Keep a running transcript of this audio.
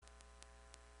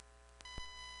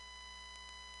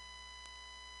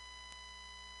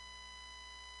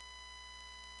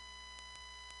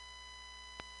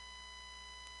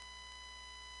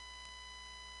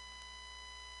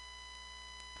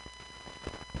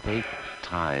Take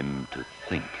time to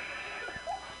think.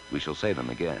 We shall say them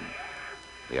again.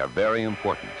 They are very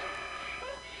important.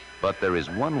 But there is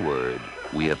one word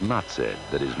we have not said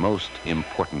that is most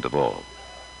important of all.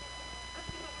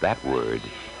 That word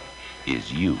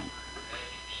is you.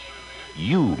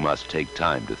 You must take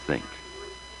time to think.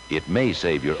 It may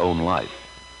save your own life.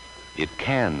 It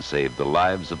can save the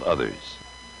lives of others.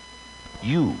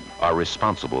 You are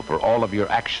responsible for all of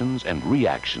your actions and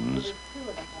reactions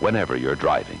whenever you're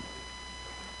driving.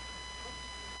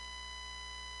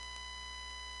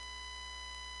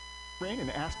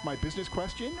 And ask my business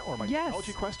question or my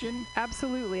technology question?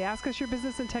 Absolutely. Ask us your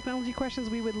business and technology questions.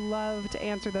 We would love to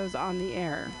answer those on the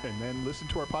air. And then listen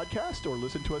to our podcast or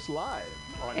listen to us live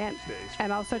on Tuesdays.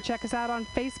 And also check us out on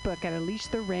Facebook at Unleash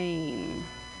the Rain.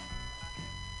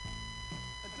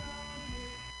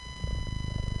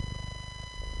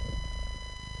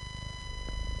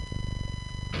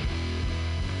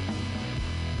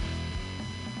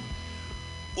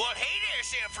 Well, hey there,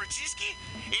 San Francisco.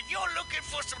 If you're looking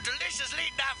for some delicious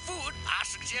late-night food, I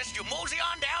suggest you mosey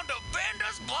on down to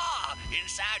Bender's Bar.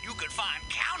 Inside, you can find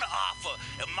counter offer,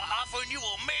 offering you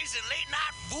amazing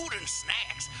late-night food and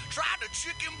snacks. Try the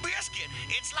chicken biscuit.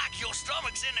 It's like your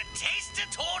stomach's in a tasty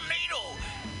tornado.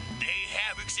 They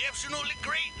have exceptionally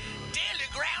great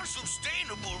daily ground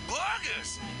sustainable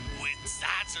burgers with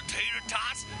sides of tater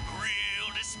tots,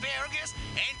 grilled asparagus,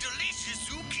 and delicious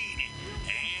zucchini.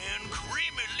 And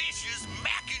creamy-licious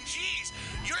mac and cheese.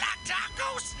 You like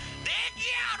tacos? They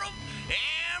got them.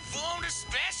 And from the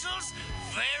specials,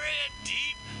 very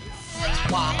deep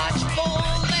fried. Watch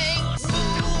full-length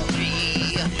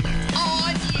movie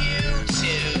on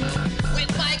YouTube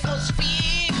with Michael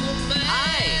Spiegelman.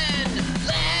 Hi.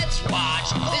 Let's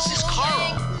watch This is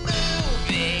Carl.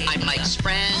 movie. I'm Mike's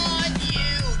friend. On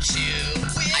YouTube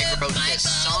I wrote this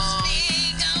song.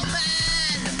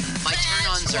 My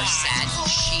turn-ons are satin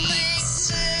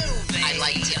sheets. I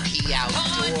like to pee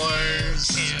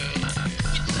outdoors.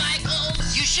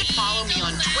 You should follow me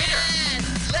on Twitter.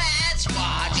 Let's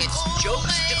watch It's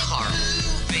Jokes de Carl.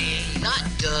 Not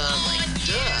duh like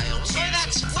duh. Oh,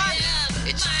 that's funny.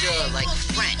 It's duh like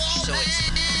French, so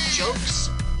it's Jokes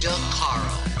de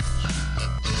Carl.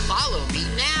 Follow me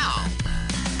now.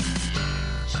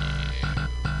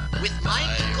 With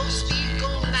Michael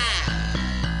Spiegelman.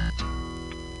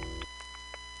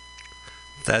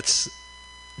 That's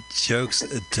Jokes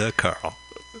de Carl.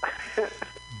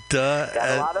 Duh. Got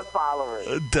a lot of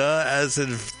followers. Duh as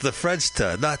in the French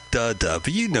duh, not duh,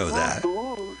 but you know that.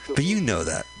 But you know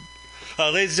that.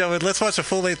 Ladies and gentlemen, let's watch a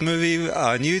full-length movie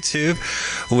on YouTube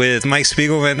with Mike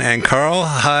Spiegelman and Carl.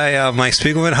 Hi, Mike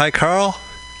Spiegelman. Hi, Carl.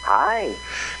 Hi.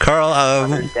 Carl,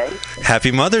 Mother's Day.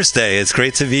 Happy Mother's Day. It's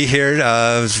great to be here.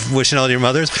 Wishing all your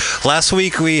mothers. Last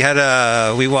week we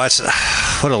watched,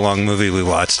 what a long movie we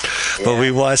watched. Yeah. But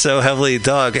we watched Oh Heavenly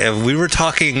Dog, and we were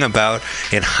talking about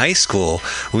in high school,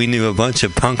 we knew a bunch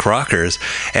of punk rockers,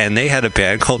 and they had a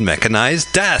band called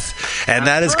Mechanized Death. And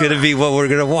that is going to be what we're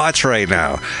going to watch right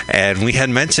now. And we had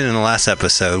mentioned in the last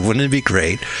episode, wouldn't it be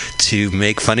great to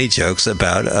make funny jokes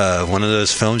about one of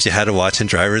those films you had to watch in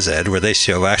driver's ed where they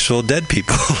show actual dead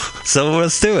people? So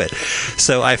let's do it.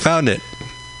 So I found it.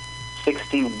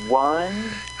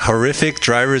 61. Horrific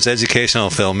driver's educational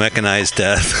film, Mechanized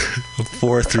Death,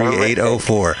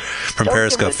 43804 from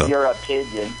Periscope Film. Your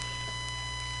opinion.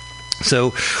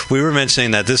 So we were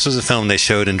mentioning that this was a film they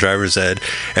showed in driver's ed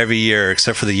every year,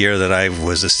 except for the year that I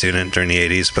was a student during the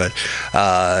 80s. But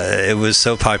it was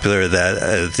so popular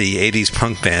that the 80s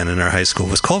punk band in our high school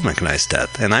was called Mechanized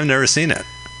Death, and I've never seen it.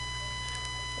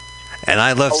 And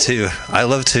I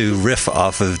love to riff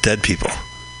off of dead people.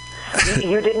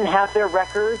 You didn't have their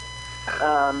record.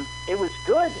 It was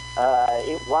good.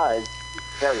 It was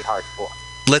very hardcore.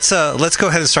 Let's go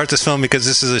ahead and start this film because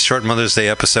this is a short Mother's Day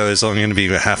episode. It's only going to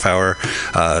be a half hour,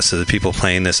 so the people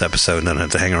playing this episode don't have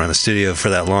to hang around the studio for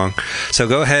that long. So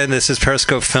go ahead. This is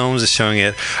Periscope Films is showing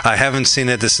it. I haven't seen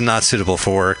it. This is not suitable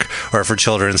for work or for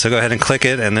children. So go ahead and click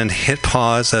it and then hit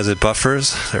pause as it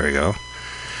buffers. There we go.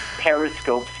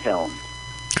 Periscope Film.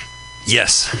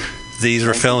 Yes. These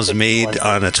were films made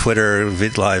on a Twitter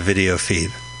live video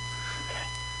feed.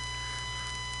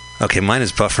 Okay, mine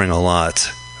is buffering a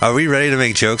lot. Are we ready to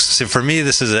make jokes? See, for me,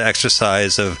 this is an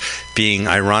exercise of being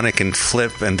ironic and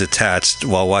flip and detached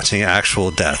while watching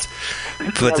actual death.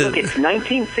 But look, it's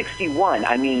 1961.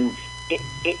 I mean,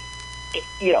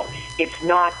 it's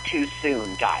not too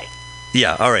soon, guys.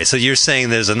 Yeah, all right. So you're saying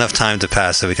there's enough time to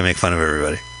pass so we can make fun of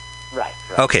everybody. Right.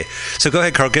 Okay, so go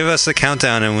ahead, Carl. Give us the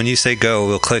countdown, and when you say go,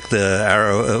 we'll click the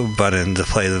arrow button to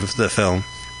play the film.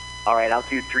 All right, I'll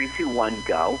do 3, 2, 1,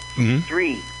 go.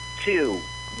 3, 2,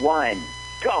 1,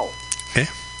 go. Okay.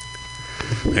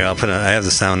 Here, I have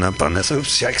the sound up on this.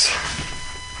 Oops, yikes.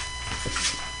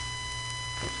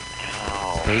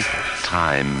 Take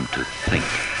time to think.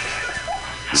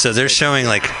 So they're showing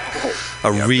like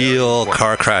a real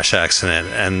car crash accident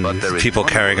and people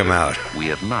carrying them out. We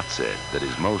have not said that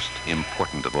is most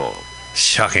important of all.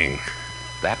 Shocking.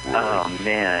 That word. Oh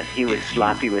man, he was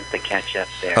sloppy with the ketchup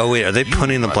there. Oh wait, are they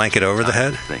putting the blanket over the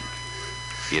head?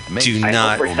 Do not.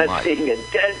 I hope we're not seeing a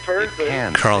dead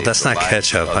person. Carl, that's not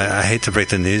ketchup. I hate to break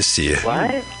the news to you.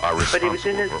 What? But it was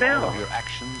in his mouth. Your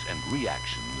actions and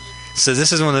reactions. So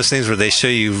this is one of those things where they show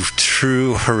you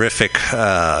true horrific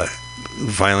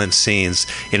violent scenes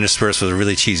interspersed with a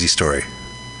really cheesy story.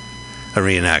 A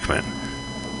reenactment.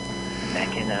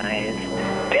 Mechanized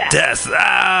death.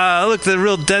 Ah, look, the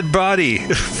real dead body.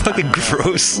 Fucking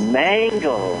gross.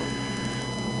 Mangled.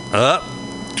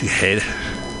 Head.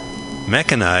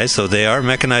 Mechanized, so they are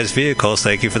mechanized vehicles.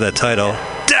 Thank you for that title.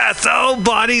 Death! Oh,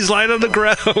 bodies lying on the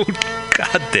ground.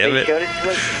 God damn it. They showed it to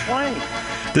us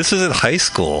twice. This was in high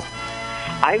school.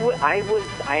 I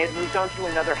had moved on to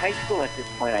another high school at this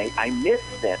point. I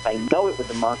missed this. I know it was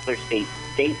a Montclair State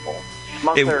staple.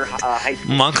 Montclair High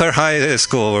School. Montclair High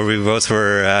School, where we both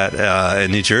were at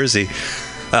in New Jersey,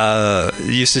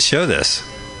 used to show this.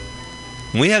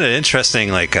 We had an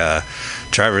interesting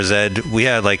driver's ed. We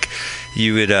had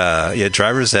you had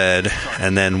driver's ed,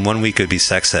 and then 1 week would be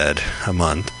sex ed a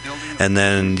month, and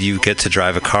then you get to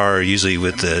drive a car usually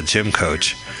with the gym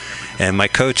coach. And my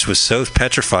coach was so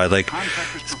petrified.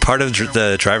 Part of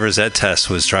the driver's ed test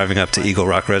was driving up to Eagle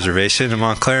Rock Reservation in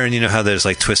Montclair, and you know how there's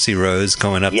twisty roads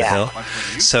going up the hill?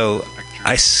 So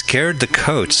I scared the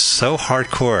coach so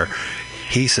hardcore.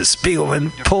 He said,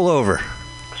 "Spiegelman, pull over."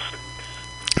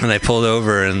 And I pulled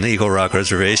over in the Eagle Rock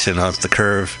Reservation off the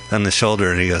curve on the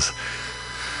shoulder, and he goes,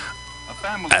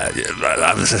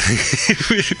 I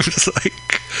was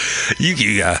like,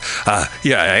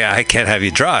 I can't have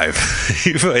you drive.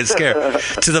 He was scared.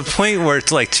 To the point where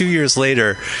it's 2 years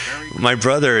later, my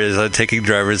brother is taking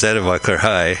driver's ed at Montclair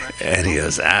High, and he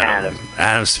goes, Adam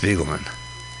Spiegelman.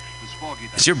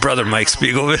 Is your brother Mike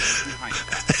Spiegelman?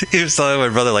 He was telling my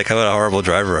brother what a horrible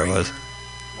driver I was.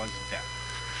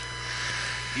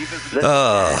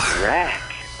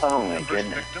 Oh my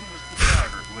goodness.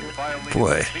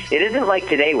 Boy. It isn't like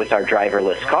today with our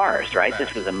driverless cars, right?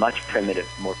 This was a much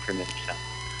more primitive stuff.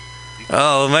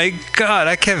 Oh my God,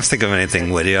 I can't think of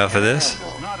anything witty off of this.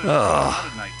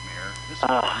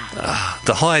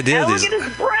 The whole idea of these... Look at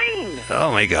his brain!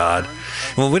 Oh my God.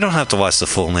 Well, we don't have to watch the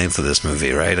full length of this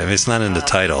movie, right? I mean, it's not in the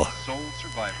title.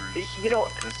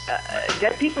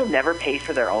 Dead people never pay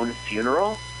for their own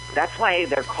funeral. That's why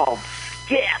they're called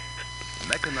stiff.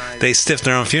 They stiff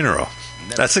their own funeral.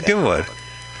 That's a good one.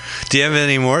 Do you have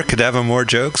any more cadaver more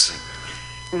jokes?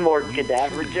 More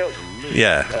cadaver jokes?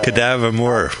 Yeah, cadaver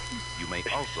more. You may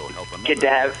also help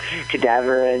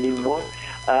cadaver anymore?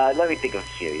 Let me think of a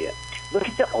few yet. Look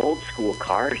at the old school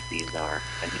cars these are.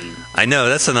 I know,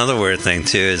 that's another weird thing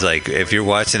too, is if you're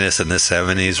watching this in the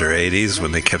 70s or 80s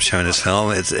when they kept showing this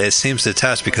film, it seems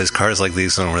detached because cars like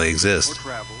these don't really exist.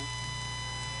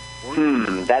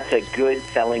 That's a good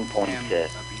selling point to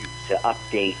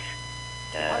update.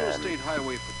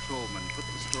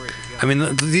 I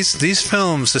mean, these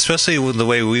films, especially with the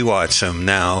way we watch them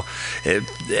now,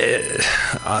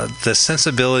 the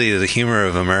sensibility of the humor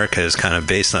of America is kind of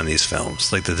based on these films,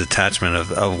 the detachment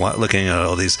of looking at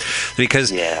all these,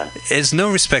 because it's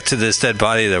no respect to this dead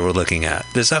body that we're looking at.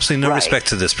 There's absolutely no respect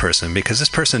to this person, because this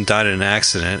person died in an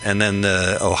accident, and then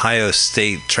the Ohio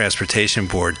State Transportation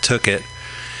Board took it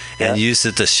and used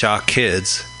it to shock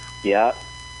kids. Yeah,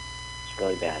 it's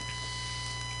really bad.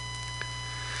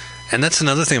 And that's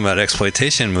another thing about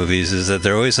exploitation movies, is that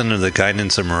they're always under the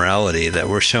guidance of morality, that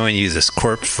we're showing you this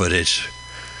corpse footage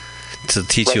to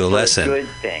teach you a lesson. Good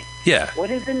thing. Yeah. What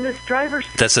is in this driver's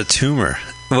seat? That's a tumor.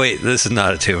 Wait, this is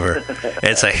not a tumor.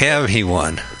 It's a ham he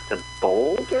won. It's a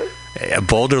boulder? A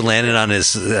boulder landed on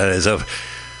his own.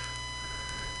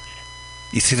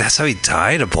 You think that's how he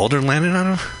died? A boulder landed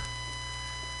on him?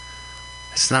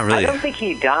 It's not really... I don't think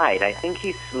he died. I think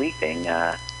he's sleeping.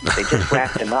 They just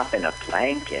wrapped him up in a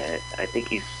blanket. I think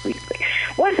he's sleeping.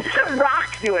 What's The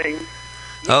Rock doing?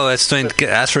 Oh, it's doing...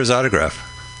 Ask for his autograph.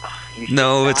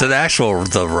 No, it's an actual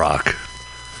The Rock.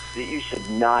 You should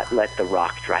not let The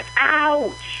Rock drive.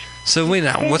 Ouch! So wait,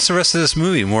 now, what's the rest of this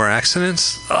movie? More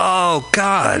accidents? Oh,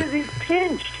 God. He's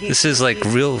pinched. This is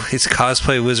real... It's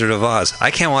cosplay Wizard of Oz. I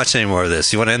can't watch any more of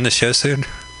this. You want to end the show soon?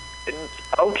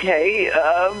 Okay,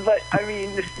 but I mean...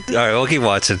 All right, we'll keep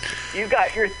watching. You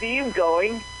got your theme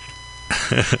going.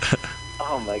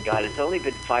 Oh, my God, it's only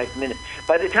been 5 minutes.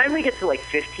 By the time we get to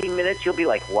 15 minutes, you'll be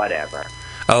like, whatever.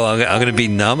 Oh, I'm going to be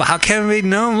numb? How can I be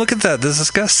numb? Look at that. This is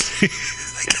disgusting.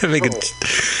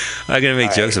 I'm going to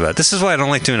make jokes about it. This is why I don't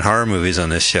like doing horror movies on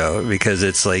this show, because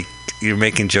it's like you're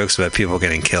making jokes about people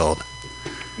getting killed.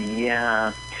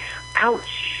 Yeah.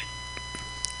 Ouch.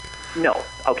 No.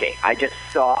 Okay, I just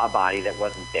saw a body that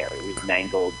wasn't there. It was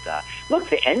mangled. Look,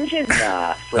 the engine.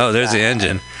 Oh, there's the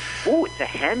engine. Oh, it's a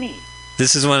Hemi.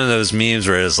 This is one of those memes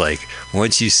where it's like,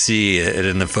 once you see it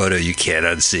in the photo, you can't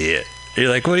unsee it. You're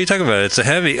like, what are you talking about? It's a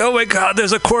Hemi. Oh, my God,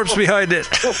 there's a corpse behind it.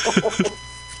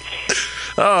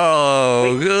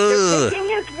 Oh, they're taking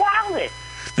his wallet.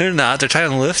 They're not. They're trying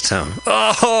to lift him.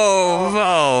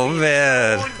 Oh,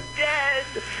 man. Dead.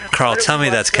 Carl, tell me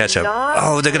that's ketchup.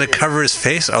 Oh, they're going to cover his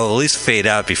face? Oh, at least fade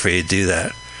out before you do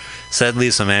that. So that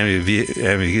leaves some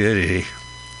ambiguity.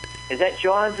 Is that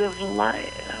Jaws of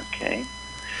Life? Okay.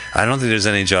 I don't think there's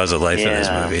any Jaws of Life in this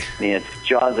movie. Yeah, it's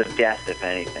Jaws of Death, if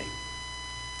anything.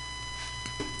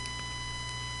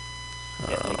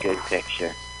 Getting a good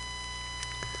picture.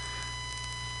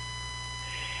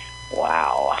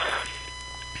 Wow.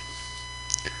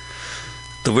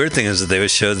 The weird thing is that they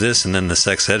would show this and then the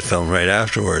sex ed film right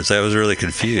afterwards. I was really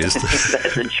confused.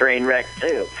 That's a train wreck,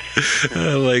 too.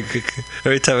 Like,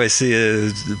 every time I see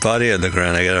a body on the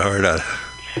ground, I get a hard on.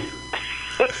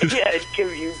 Yeah,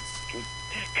 you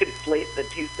conflate the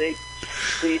two things.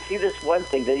 So you see this one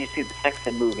thing, then you see the sex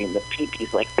ed movie, and the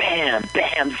pee-pee's like, bam,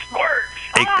 bam, squirt.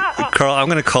 Hey, Carl, I'm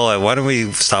going to call it. Why don't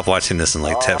we stop watching this in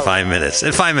like 5 minutes?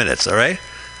 In 5 minutes, all right?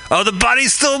 Oh, the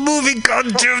body's still moving.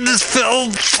 God damn this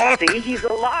film. Fuck. See, he's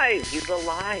alive. He's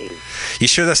alive. You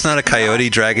sure that's not a coyote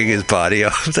dragging his body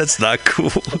off? That's not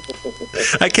cool.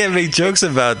 I can't make jokes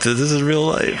about this. This is real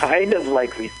life. Kind of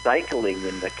like recycling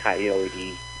in the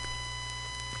coyote.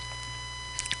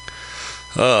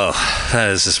 Oh, that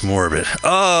is just morbid.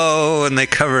 Oh, and they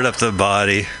covered up the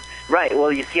body. Right. Well,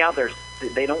 you see how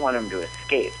they don't want him to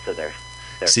escape, so they're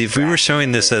see, if we were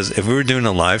showing this if we were doing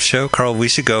a live show, Carl, we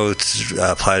should go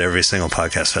apply to every single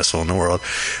podcast festival in the world.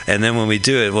 And then when we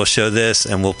do it, we'll show this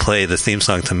and we'll play the theme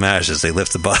song to MASH as they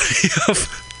lift the body up.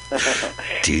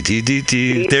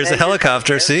 Do. There's a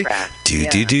helicopter, see? Do.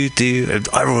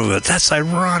 I remember, that's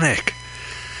ironic.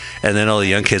 And then all the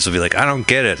young kids will be like, I don't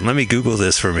get it. Let me Google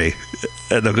this for me.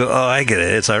 And they'll go, oh, I get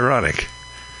it. It's ironic.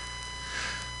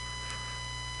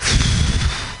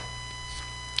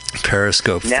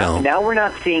 Periscope film. Now we're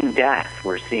not seeing death.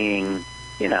 We're seeing,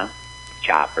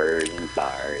 choppers and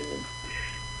bars and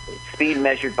speed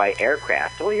measured by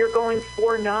aircraft. Oh, you're going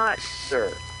 4 knots,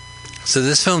 sir. So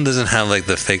this film doesn't have like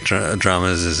the fake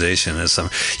dramatization as some.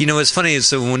 It's funny.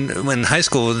 So when in high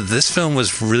school, this film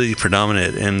was really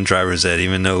predominant in driver's ed,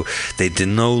 even though they did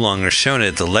no longer shown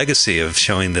it. The legacy of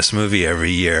showing this movie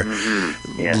every year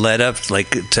led up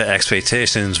like to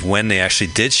expectations when they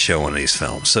actually did show one of these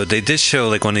films. So they did show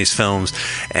like one of these films,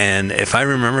 and if I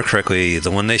remember correctly, the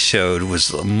one they showed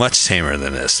was much tamer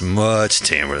than this. Much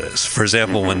tamer than this. For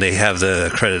example, when they have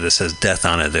the credit that says death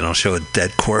on it, they don't show a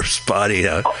dead corpse body.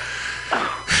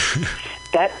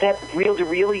 That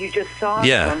reel-to-reel you just saw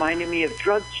reminded me of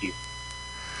Drug Chief.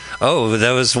 Oh,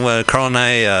 that was when Carl and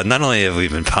I, not only have we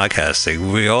been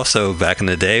podcasting, we also, back in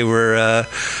the day, were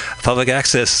public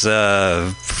access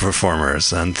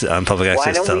performers on public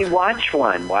access. Why don't we watch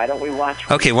one?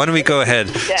 Okay, why don't we go ahead?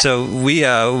 So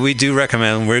we do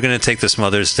recommend, we're going to take this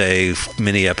Mother's Day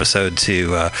mini episode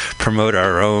to promote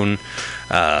our own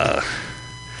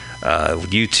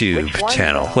YouTube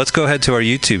channel. Though? Let's go ahead to our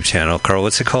YouTube channel. Carl,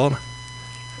 what's it called?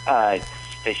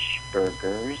 Fish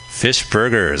Burgers. Fish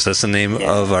Burgers. That's the name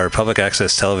of our public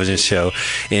access television show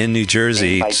in New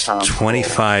Jersey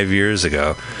 25 years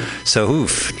ago. So,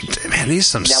 man, these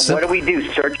some. Now, what do we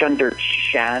do? Search under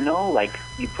channel? Like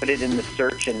you put it in the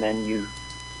search, and then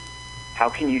how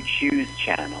can you choose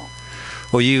channel?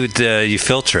 Well, you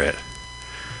filter it.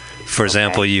 For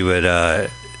example, you would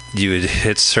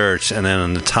hit search, and then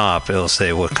on the top it'll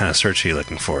say what kind of search are you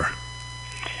looking for.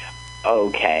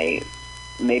 Okay,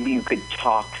 maybe you could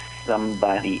talk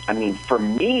somebody. I mean, for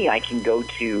me, I can go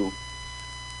to.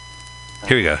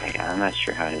 Here we go. I'm not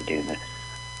sure how to do this.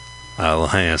 Well,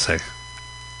 hang on a sec.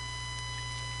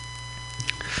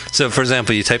 So, for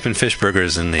example, you type in Fish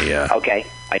Burgers in the. Okay,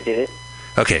 I did it.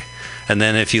 Okay. And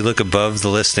then if you look above the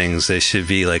listings, there should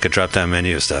be like a drop-down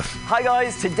menu of stuff. Hi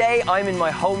guys, today I'm in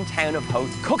my hometown of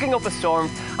Hoth, cooking up a storm.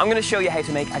 I'm going to show you how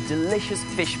to make a delicious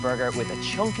fish burger with a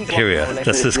chunky guacamole. Here we go.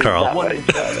 This is Carl.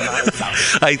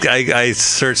 I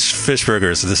searched fish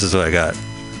burgers, so this is what I got.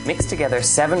 Mix together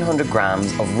 700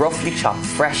 grams of roughly chopped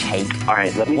fresh hake. All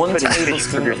right, let me put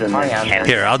fish burgers in there.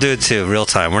 Here, I'll do it too, real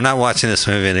time. We're not watching this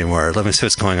movie anymore. Let me see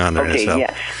what's going on there. Okay,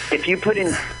 yeah. If you put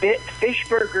in fish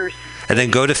burgers. and then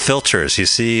go to filters. You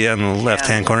see on the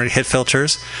left-hand corner, hit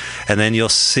filters, and then you'll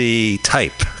see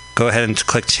type. Go ahead and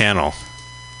click channel.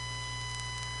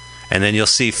 And then you'll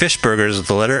see fish burgers with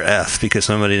the letter F because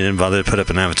somebody didn't bother to put up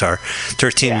an avatar.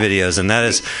 13 videos, and that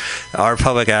is our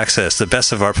public access, the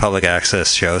best of our public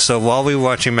access show. So while we're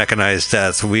watching Mechanized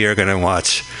Death, we are going to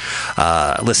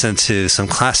listen to some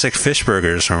classic fish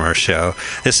burgers from our show.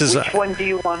 Which one do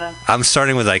you want to? I'm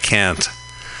starting with I Can't.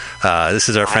 This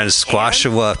is our friend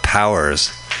Squashua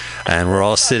Powers, and we're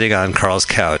all sitting on Carl's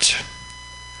couch.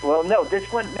 Well, no,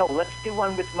 this one, no. Let's do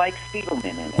one with Mike Spiegelman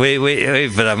in it. Wait,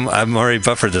 but I'm already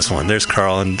buffered this one. There's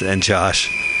Carl and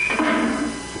Josh.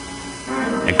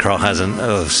 And Carl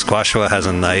Squashua has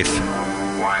a knife.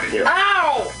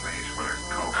 Ow!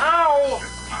 Ow!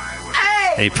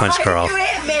 Hey! And he punched Carl. Why did you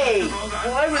hit me?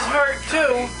 Well, I was hurt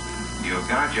too. You've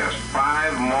got just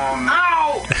 5 more minutes.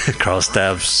 Ow! Carl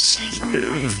stabs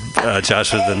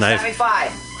Josh with the knife.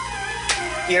 75.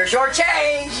 Here's your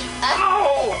change.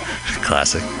 Ow!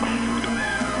 Classic.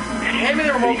 Hand me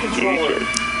the remote controller.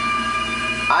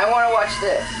 I want to watch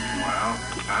this. Well,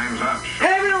 time's up.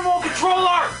 Hand me the remote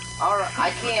controller. All right,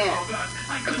 I can't.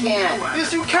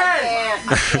 Yes, you can.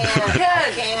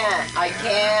 I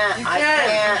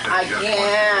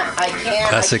can't.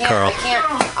 Classic Carl.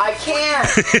 I can't.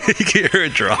 You can hear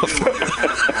it drop.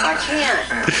 I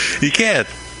can't. You can't.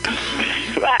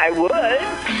 I would.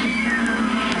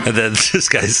 And then this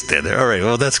guy's standing there. All right,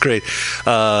 well, that's great.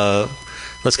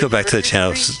 Let's go back to the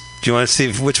channels. Do you want to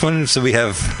see which one? So we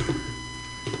have...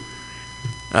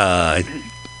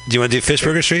 do you want to do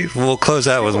Fishburger Street? We'll close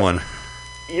out with one.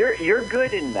 You're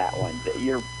good in that one.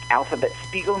 Your alphabet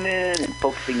Spiegelman and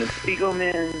focusing in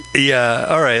Spiegelman. Yeah,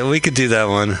 all right, we could do that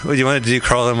one. Do you want to do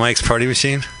Carl and Mike's Party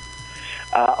Machine?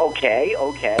 Okay.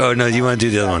 Oh, no, you want to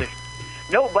do the other one?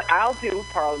 No, but I'll do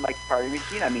Carl and Mike's Party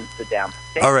Machine. I mean, Saddam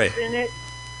Hussein's All right. in it.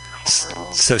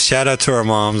 So shout out to our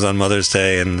moms on Mother's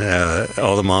Day and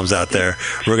all the moms out there.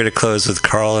 We're going to close with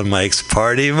Carl and Mike's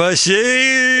Party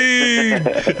Machine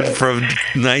from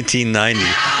 1990. All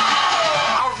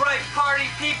right, party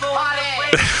people.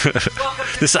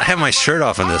 I have my shirt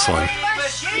off in this one.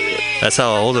 That's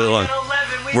how old it was.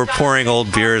 We're pouring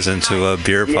old beers into a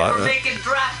beer pot.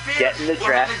 Getting the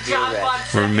draft beer ready.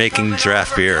 We're making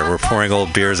draft beer. We're pouring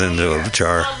old beers into a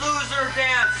jar. Loser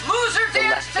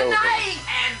dance tonight.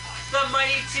 And the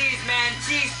mighty Cheese Man,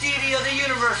 Cheese Deity of the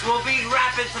universe, will be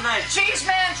rapping tonight. Cheese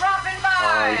Man dropping by.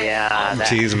 Oh yeah,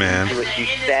 Cheese Man. What you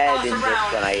said in this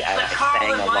one, I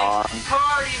sang along.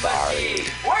 Sorry.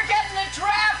 We're getting the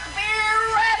draft beer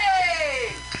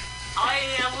ready.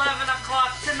 11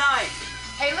 o'clock tonight.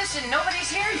 Hey, listen, nobody's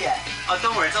here yet. Oh,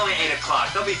 don't worry, it's only 8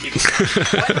 o'clock. There'll be people.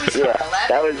 Yeah,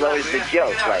 that was always the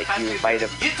joke. Like, you might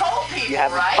have... You told people, you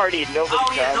have a party and nobody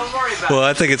comes. Don't worry about it. Well,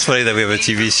 I think it's funny that we have a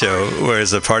TV show where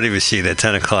it's a party machine at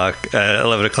 10 o'clock,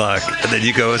 11 o'clock, and then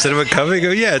you go, is anyone coming? You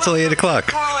go, yeah, it's only 8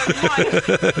 o'clock.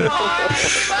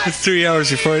 It's 3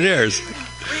 hours before it airs.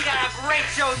 We got a great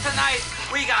show tonight.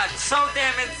 We got So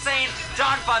Damn Insane,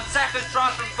 John Fonseca's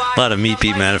dropping by. A lot of Meat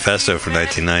Beat Manifesto from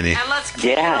 1990. And let's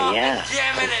kick it off yeah.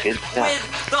 jamming Good it stuff.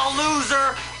 with the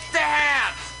Loser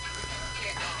Dance.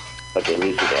 Okay,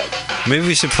 Loser Dance. Maybe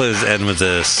we should end with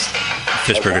this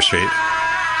Fishburger Street.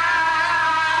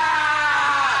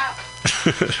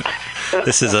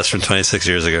 This is us from 26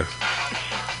 years ago.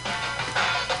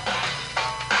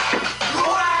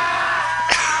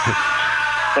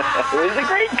 It was a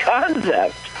great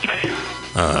concept.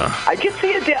 I could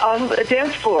see on a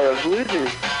dance floor of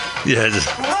losers. Yeah.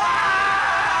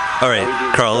 All right,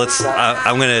 Carl.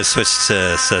 I'm going to switch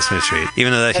to Sesame Street,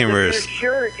 even though that humor is.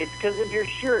 It's because of your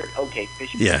shirt. Okay,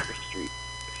 Fishburger Yeah. Street.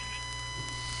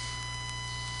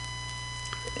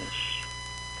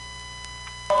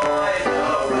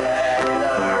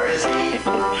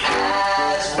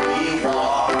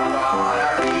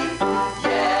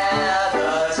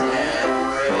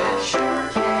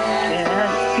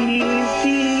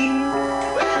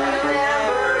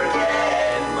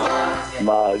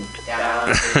 Mugged.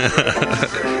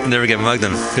 Never get mugged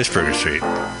on Fishburger Street.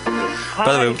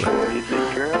 By the way,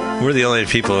 we're the only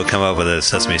people who come up with a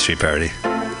Sesame Street parody.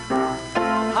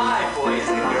 Hi, boys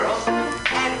and girls,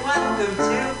 and welcome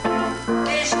to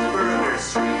Fishburger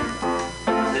Street.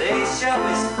 Today's show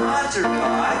is sponsored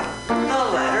by the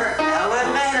letter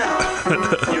Elemento.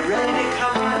 You ready to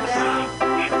come on down?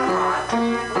 Come on,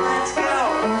 let's go.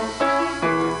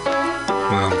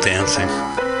 Well, I'm dancing.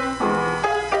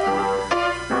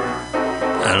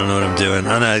 I don't know what I'm doing.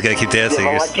 Oh no, I gotta keep dancing.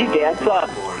 I'll let you dance up.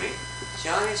 One morning,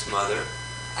 Johnny's mother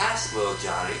asked little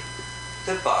Johnny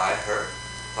to buy her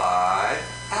 5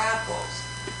 apples.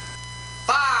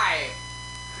 5.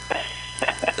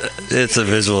 It's a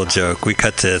visual joke. We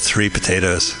cut to 3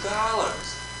 potatoes.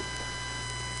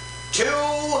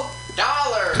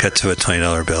 $2. Cut to a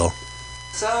 $20 bill.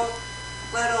 So,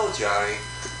 let old Johnny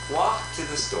walk to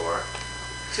the store.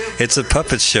 It's a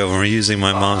puppet show, and we're using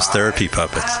my mom's therapy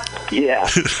puppets. Yeah.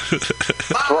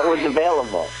 What was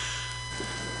available?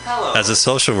 As a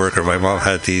social worker, my mom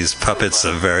had these puppets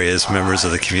of various members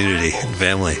of the community and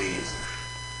family.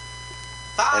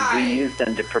 And we used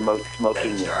them to promote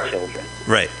smoking with children.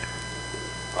 Right.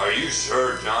 Are you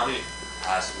sure, Johnny?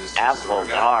 Asked Mr. Apples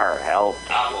Storgat. are help.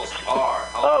 Apples are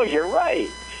help. Oh, you're right.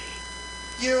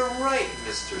 You're right,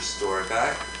 Mr.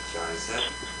 Storeback, Johnny said.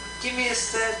 Give me a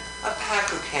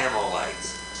pack of Camel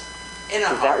Lights.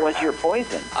 That was your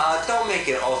poison. Don't make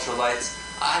it ultra lights.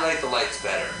 I like the lights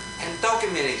better. And don't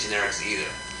give me any generics either.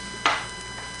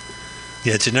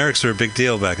 Yeah, generics were a big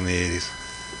deal back in the 80s.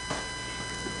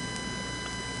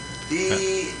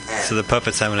 So the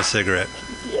puppet's having a cigarette.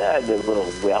 Yeah, the little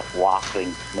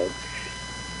waffling smoke.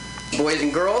 Boys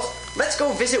and girls, let's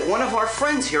go visit one of our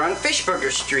friends here on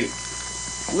Fishburger Street.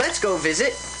 Let's go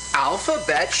visit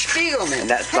Alphabet Spiegelman.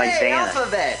 That's my Hey, band.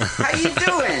 Alphabet, how you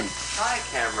doing? Hi,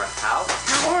 Camera House.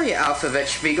 How are you, Alphabet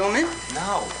Spiegelman?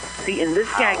 No. See, in this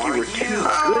gag, you were too good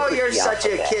Oh, with you're the such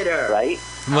a alphabet, kidder. right?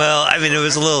 Well, I mean, it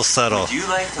was a little subtle. Would you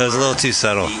like It to was a little too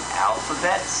subtle. the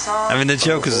alphabet song? I mean, the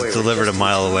joke is boy, we're delivered a just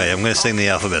mile away. I'm going to sing the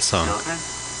alphabet song. Children,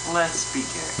 let's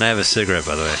begin. And I have a cigarette,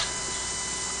 by the way.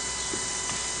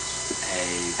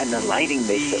 And the lighting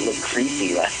makes it look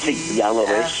creepy, like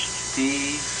yellowish.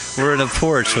 We're in a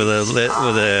porch with a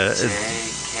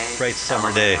bright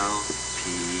summer day,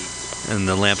 and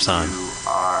the lamp's on.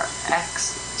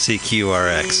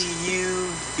 CQRX.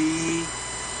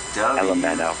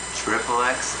 Elemento. Triple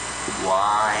X,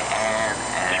 Y, and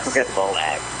S. Triple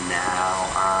X. Now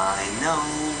I know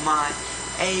my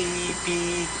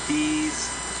ABCs.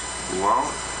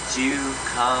 Won't you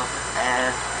come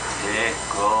and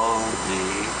tickle me?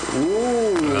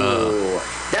 Ooh,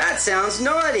 that sounds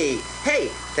naughty. Hey,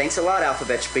 thanks a lot,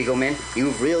 Alphabet Spiegelman.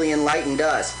 You've really enlightened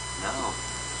us. No,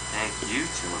 thank you,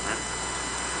 children.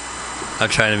 I'm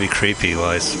trying to be creepy while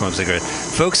I smoke a cigarette.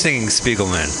 Folk singing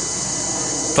Spiegelman.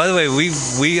 By the way,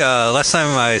 we last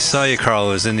time I saw you, Carl,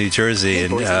 was in New Jersey,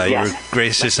 and you were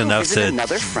gracious enough to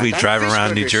we drive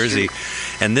around New Jersey,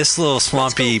 and this little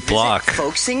swampy block,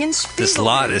 this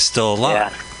lot is still a lot. Yeah,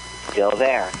 still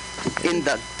there.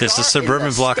 There's a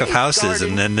suburban block of houses,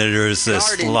 and then there's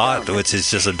this lot, which is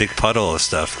just a big puddle of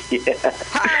stuff. Yeah.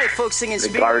 Hi, folks singing The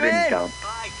garden Spiegelman. dump.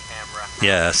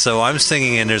 Yeah, so I'm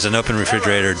singing, and there's an open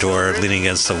refrigerator door leaning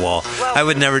against the wall. I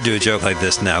would never do a joke like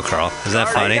this now, Carl. Is that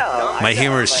funny? My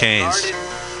humor has changed.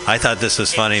 I thought this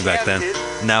was funny back then.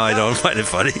 Now I don't find it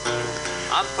funny.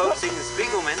 I'm posting the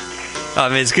Spiegelman. I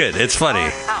mean, it's good. It's funny.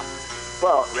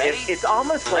 Well, it's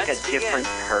almost like a different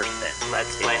person.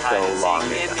 Let's It's play hide and so long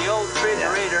seek in ago. the old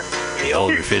refrigerator. The old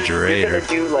You're refrigerator. gonna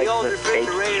do like The old the fake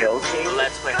refrigerator. joking.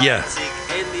 Let's play hide Yeah. and seek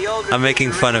in the old I'm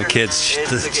making fun of refrigerator. kids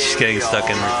It's the game getting we stuck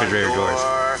in all refrigerator doors.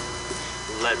 adore.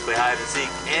 Let's play hide and seek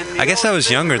in the I guess I old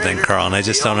was younger than refrigerator. Carl, and I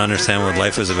just The don't old understand what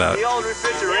life was about. The old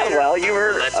refrigerator. Yeah, well, you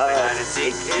were Let's play hide and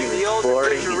seek in the old exploring,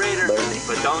 refrigerator. learning.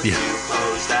 But don't Yeah. you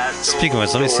close that door. Speaking of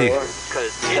which, let me see. Because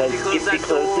Because if you if you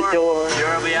close the door,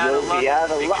 you'll be out of luck. out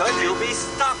of luck. Because you'll be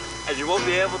stuck, and you won't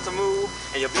be able to move,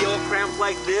 and you'll be all cramped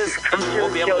like this, and you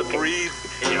won't be able to joking. breathe,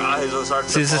 and your eyes will start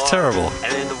to See, this is fall, terrible.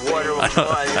 And then the water will I don't- flood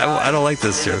out of your I don't like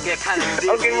this eyes, and joke. you'll get kind of dizzy,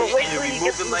 Okay, well, wait and you'll till be you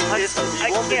get moving like to- this, and you I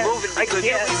won't be can't- moving I because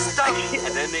you'll be can't- stuck, I can't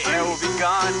and then the air will be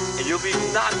gone, and you'll be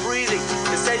not breathing.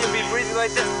 Instead, you'll be breathing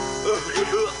like this.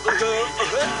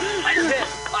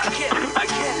 I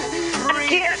can't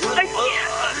breathe.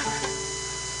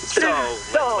 So,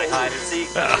 let's play hide and seek.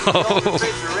 in the old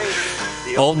refrigerator.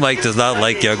 The Old Mike does not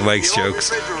like young Mike's the old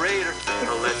jokes. refrigerator.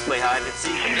 So let's play hide and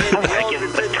seek in I'm the gonna old give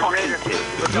him a talking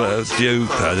refrigerator. to. Well, you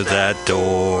close that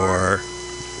door.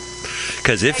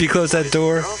 Because if you close that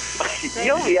door,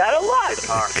 You'll be out of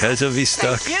luck. because you'll be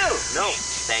stuck. Thank you. No,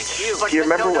 thank you. Do you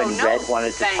remember no, when no, Red wanted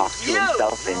to thank talk to you.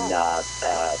 himself in that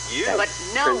But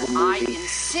no, prison I movie?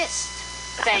 insist.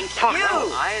 Thank Talk you. No,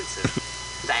 I insist.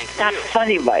 Thank That's you.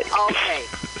 funny, Mike. Okay.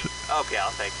 Okay, I'll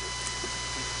thank you.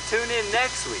 Tune in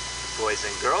next week, boys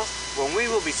and girls, when we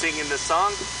will be singing the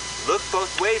song, Look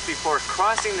Both Ways Before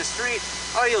Crossing the Street,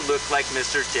 or You'll Look Like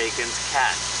Mr. Jenkins'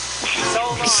 Cat. So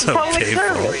long, So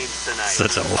painful. dreams tonight.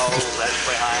 Such a- Oh, let's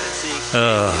play hide and seek.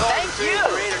 Thank you.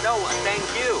 No, thank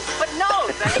you. But no,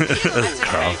 thank you. I said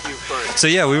Carl. thank you first. So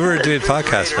yeah, we were doing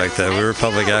podcasts back then. We were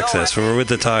public access. We were with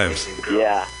the times.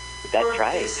 Yeah, that's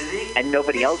right. And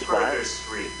nobody else was.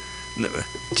 No,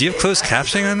 do you have closed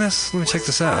captioning on this? Let me check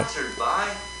this out. Sponsored by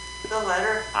the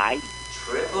letter I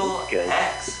triple Good.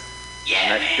 X.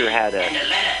 I'm not sure how to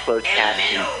close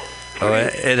caption. Oh,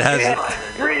 it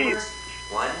has. Breathe.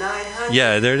 1-900.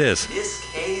 Yeah, there it is. Miss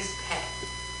K's pet.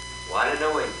 Want to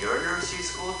know what your nursery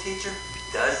school teacher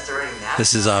does during that?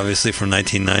 This is obviously from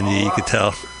 1990. You could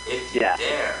tell. If you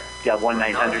dare. Yeah,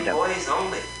 1-900. Boys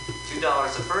only.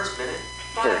 $2 the first minute.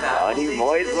 For naughty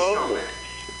boys only.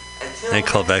 They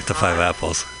called back to 5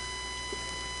 apples.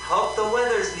 Hope the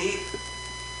weather's neat.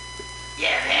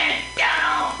 Yeah, man,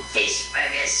 down on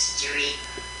Fishburger Street.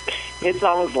 It's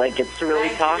almost like it's really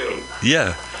talking.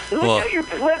 Yeah. Look Well, how you're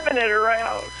flipping it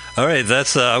around. all right.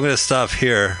 That's. I'm going to stop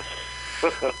here.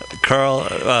 Carl,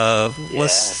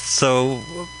 so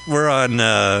we're on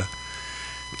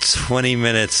 20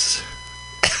 minutes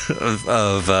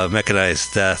of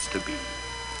mechanized death.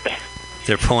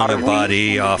 They're pulling a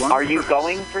body off. Are you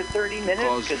going for 30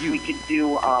 minutes? Because we could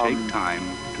do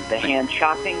the hand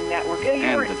chopping network.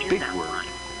 And the big word.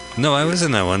 No, I was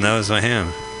in that one. That was my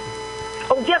hand.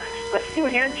 Oh, yes. Let's do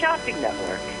hand chopping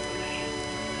network.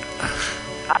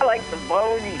 I like the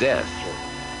bony. Death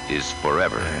is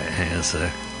forever. Hang on a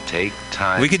sec. Take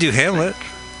time. We could do Hamlet.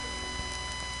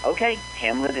 Okay,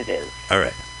 Hamlet it is. All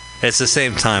right. It's the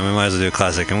same time. We might as well do a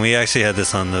classic. And we actually had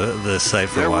this on the site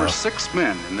for There a while. were 6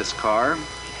 men in this car.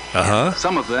 Uh-huh.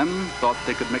 Some of them thought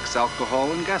they could mix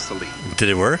alcohol and gasoline. Did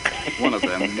it work? One of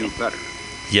them knew better.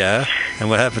 Yeah. And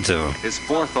what happened to him? His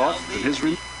forethought and his...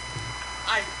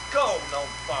 I go no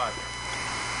farther.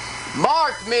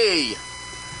 Mark me!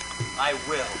 I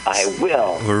will. I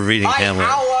will. We're reading My Hamlet.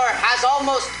 hour has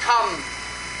almost come.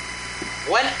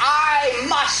 When I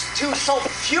must to so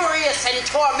furious and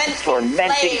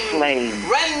tormenting flame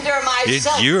render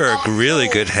myself You're a really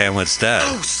good Hamlet's dad.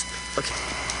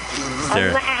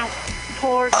 There.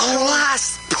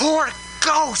 Alas, poor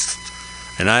ghost!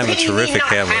 And I'm a Pity me terrific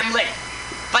not, Hamlet.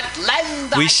 But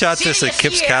lend We thy shot this at serious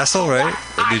Kip's ear Castle, for right?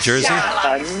 what In New Jersey?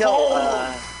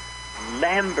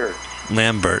 Lambert.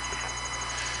 Lambert.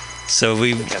 So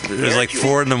it was like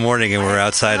 4 a.m. and we're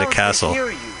outside a castle.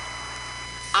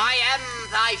 I am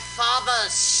thy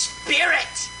father's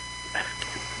spirit.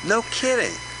 No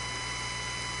kidding.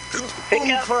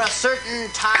 Whom for a certain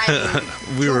time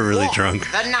We were really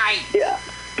drunk. the night,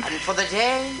 and for the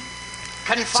day,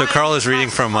 So Carl is reading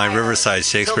from my Riverside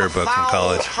Shakespeare book from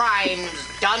college. crimes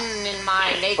done in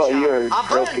my nature Well, you're are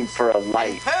groping for a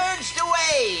light. purged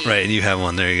away. Right, and you have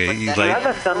one. There you go. You Do you have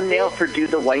like a thumbnail for Do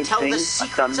the White Tell Thing? the A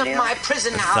secrets of thumbnail? my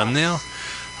prison a house. thumbnail?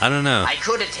 I don't know. I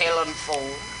could a tale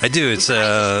unfold. I do. It's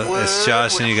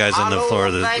Josh and you guys on the floor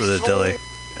of the deli.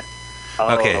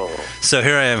 Okay, so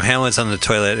here I am. Hamlet's on the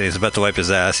toilet. And he's about to wipe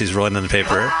his ass. He's rolling on the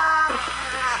paper.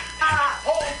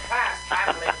 Hold fast,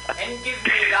 Hamlet, and give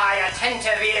me thy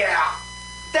attentive ear.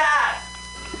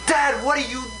 Dad, what are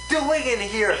you doing in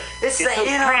here? It's the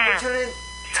inopportune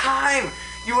time.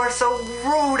 You are so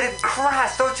rude and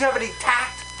crass. Don't you have any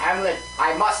tact? Hamlet,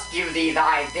 I must give thee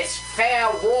this fair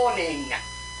warning.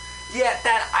 Yeah,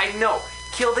 that I know.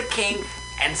 Kill the king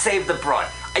and save the broad.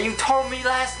 You told me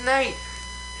last night.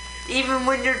 Even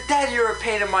when you're dead, you're a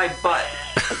pain in my butt.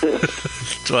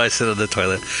 That's why I sit on the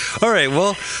toilet. All right,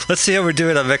 well, let's see how we're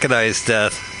doing on mechanized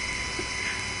death.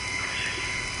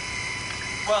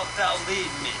 Well, thou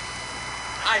lead me.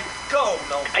 I go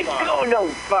no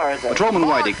farther. Patrolman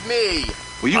Whiting,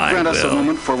 will you grant us a will.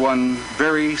 moment for one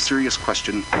very serious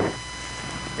question?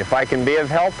 If I can be of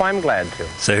help, I'm glad to.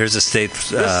 So here's a state This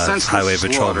senseless highway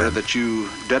slaughter patrolman. that you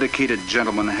dedicated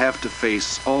gentlemen have to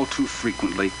face all too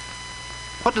frequently,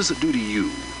 what does it do to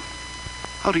you?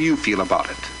 How do you feel about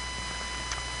it?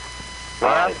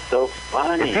 Well, it's so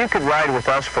funny. if you could ride with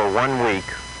us for 1 week,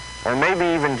 or maybe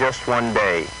even just 1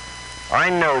 day, I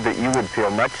know that you would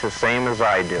feel much the same as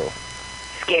I do.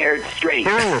 Scared straight.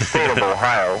 Here in the state of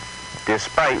Ohio,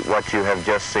 despite what you have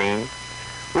just seen,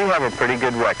 we have a pretty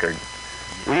good record.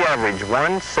 We average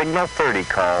 1 Signal 30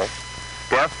 call,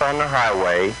 death on the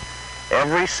highway,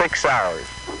 every 6 hours.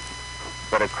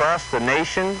 But across the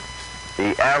nation,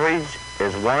 the average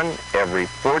is 1 every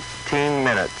 14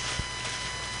 minutes.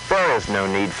 There is no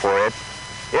need for it.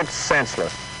 It's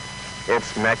senseless.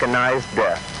 It's mechanized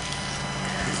death.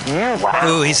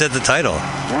 Ooh, he said the title.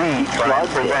 We try to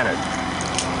prevent it.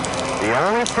 The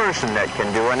only person that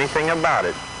can do anything about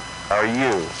it are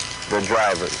you, the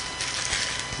drivers.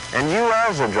 And you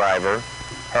as a driver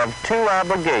have 2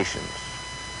 obligations.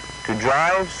 To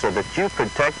drive so that you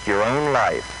protect your own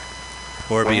life.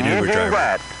 Or be an Uber when you do driver.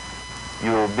 that,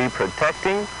 you will be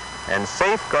protecting and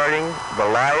safeguarding the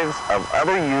lives of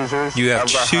other users You have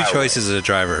of the 2 highway. choices as a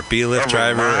driver. Be a Lyft Every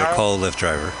driver or mile, call a Lyft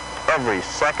driver. Every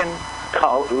second,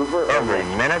 call Uber, every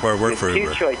minute, Or work for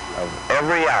Uber. of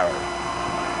every hour.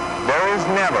 There is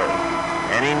never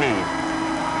any need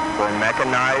for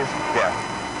mechanized death.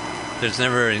 There's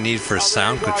never a need for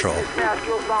sound control.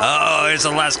 Oh, here's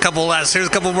here's a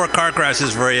couple more car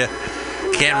crashes for you.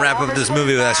 Can't wrap up this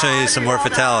movie without showing you some more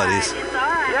fatalities.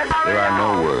 There are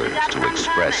no words to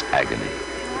express agony.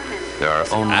 There are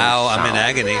only sounds. I'm in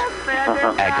agony.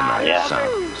 Agonized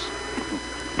sounds.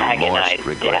 Agonized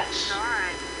regrets.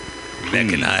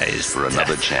 Mechanized for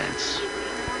another chance.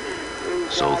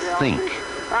 So think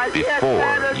before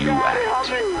you act.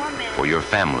 For your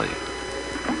family.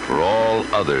 For all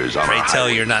others on the highway. Pray tell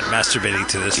you're not masturbating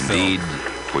to this Indeed, film.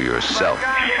 For yourself.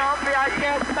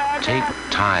 Take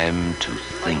time to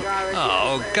think.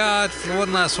 Oh, God,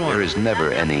 one last one. There is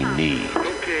never any need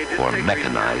for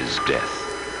mechanized death.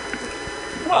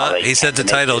 He said the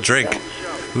title, drink.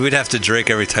 We would have to drink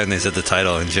every time they said the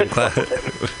title in gym class.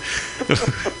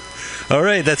 All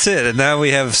right, that's it. And now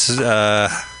we have...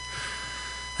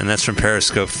 and that's from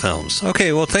Periscope Films.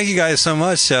 Okay, well, thank you guys so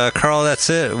much. Carl, that's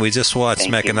it. We just watched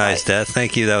Mechanized Death.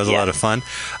 Thank you. That was a lot of fun.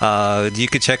 You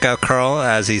could check out Carl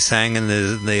as he sang in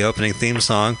the opening theme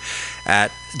song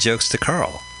at Jokes to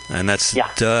Carl. And that's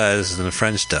duh as in the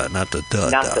French duh, not the duh.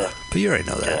 But you already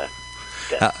know that.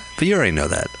 But you already know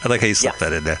that. I like how you slipped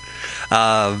that in there.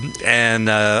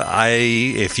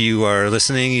 If you are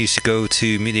listening, you should go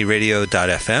to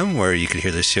MutinyRadio.fm, where you can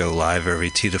hear the show live every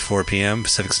 2 to 4 p.m.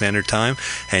 Pacific Standard Time,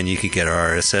 and you can get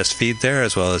our RSS feed there,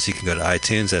 as well as you can go to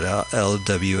iTunes at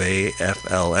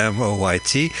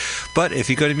LWAFLMOYT. But if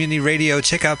you go to Mutiny Radio,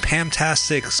 check out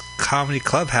Pamtastic's Comedy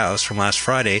Clubhouse from last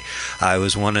Friday. I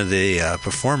was one of the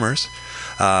performers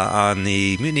on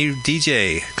the Mutiny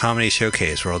DJ Comedy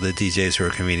Showcase, where all the DJs who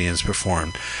are comedians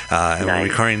performed. And we're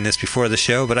recording this before the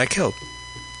show, but I killed.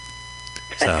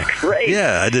 So, great.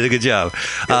 Yeah, I did a good job.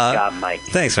 Good job, Mike.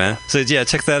 Thanks, man. So, yeah,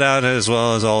 check that out, as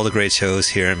well as all the great shows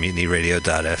here at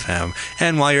MutinyRadio.fm.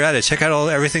 And while you're at it, check out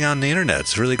everything on the internet.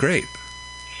 It's really great.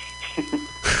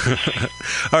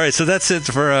 All right, so that's it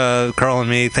for Carl and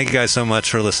me. Thank you guys so much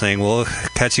for listening. We'll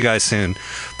catch you guys soon.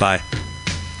 Bye.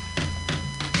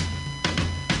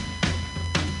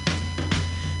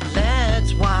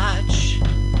 Let's watch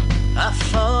a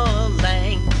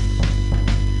full-length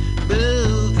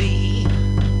movie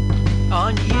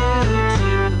on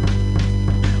YouTube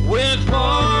with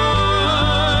Mike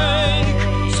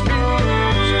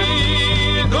Spiegelman.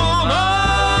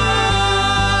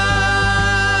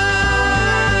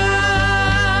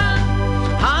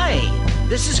 Hi,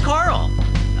 this is Carl.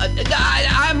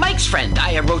 I'm Mike's friend.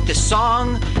 I wrote this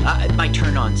song. My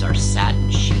turn-ons are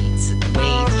satin sheets and the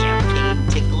way champagne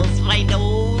tickles my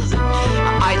nose.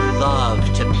 I love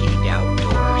to peek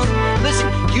outdoors. Listen,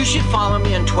 you should follow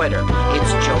me on Twitter.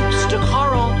 It's Jokes to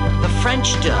Carl, the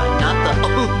French duh, not the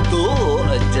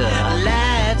duh.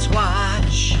 Let's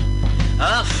watch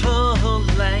a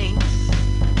full-length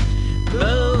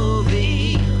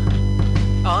movie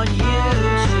on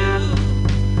YouTube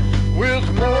with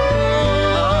Mike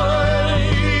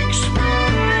Spiegelman.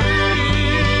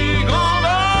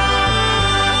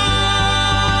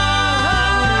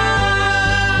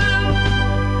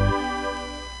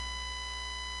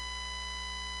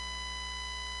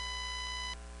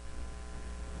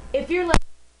 If you're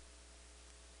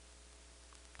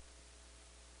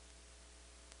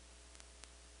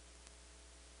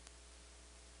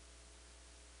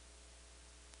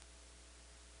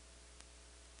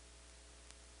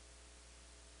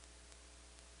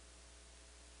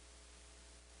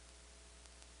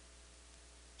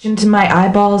into my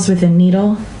eyeballs with a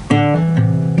needle?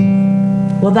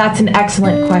 Well, that's an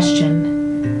excellent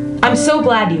question. I'm so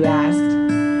glad you asked.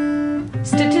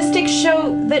 Statistics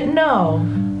show that no,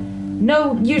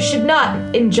 you should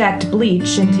not inject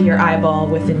bleach into your eyeball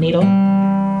with a needle.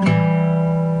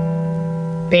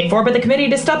 Paid for by the committee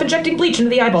to stop injecting bleach into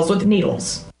the eyeballs with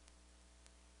needles.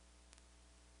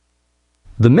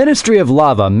 The Ministry of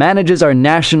Lava manages our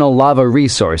national lava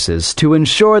resources to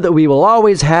ensure that we will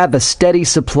always have a steady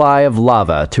supply of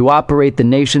lava to operate the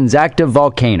nation's active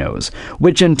volcanoes,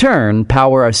 which in turn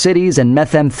power our cities and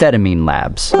methamphetamine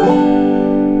labs.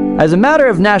 As a matter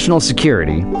of national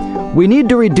security, we need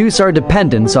to reduce our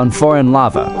dependence on foreign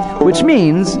lava, which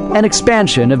means an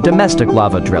expansion of domestic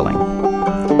lava drilling.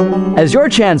 As your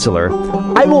chancellor,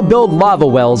 I will build lava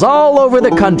wells all over the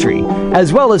country,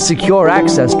 as well as secure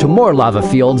access to more lava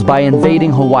fields by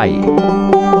invading Hawaii.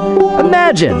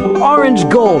 Imagine orange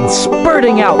gold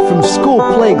spurting out from school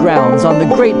playgrounds on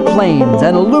the Great Plains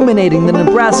and illuminating the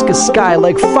Nebraska sky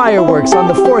like fireworks on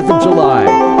the 4th of July.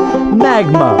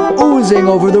 Magma oozing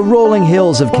over the rolling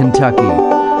hills of Kentucky.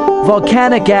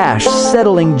 Volcanic ash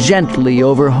settling gently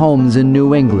over homes in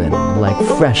New England like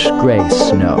fresh gray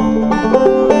snow.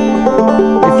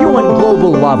 If you want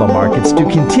global lava markets to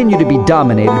continue to be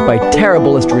dominated by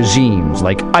terriblest regimes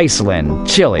like Iceland,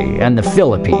 Chile, and the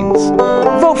Philippines.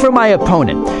 Vote for my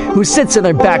opponent, who sits in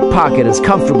their back pocket as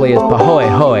comfortably as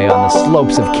Pahoehoe on the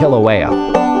slopes of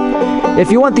Kilauea.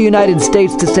 If you want the United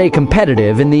States to stay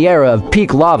competitive in the era of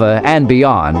peak lava and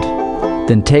beyond,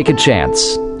 then take a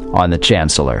chance on the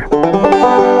Chancellor.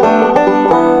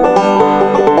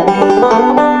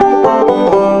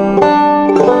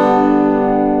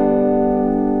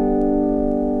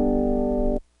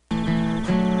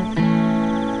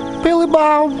 Billy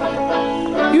Bob,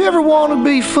 you ever want to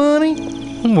be funny?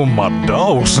 Well, my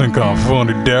dogs think I'm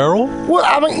funny, Daryl. Well,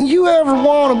 I mean, you ever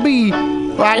want to be,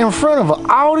 like, in front of an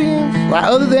audience? Like,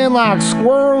 other than, like,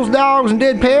 squirrels, dogs, and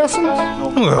dead peasants?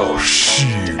 Well,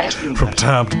 shoot. From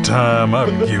time to time, I've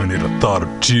been giving it a thought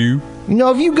or two. You know,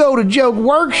 if you go to Joke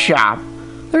Workshop,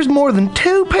 there's more than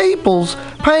 2 peoples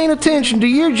paying attention to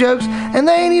your jokes, and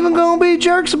they ain't even gonna be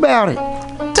jerks about it.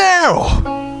 Daryl,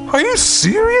 are you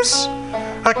serious?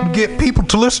 I can get people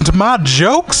to listen to my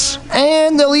jokes?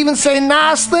 And they'll even say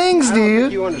nice things to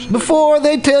you before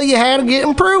they tell you how to get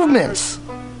improvements.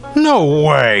 No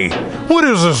way. What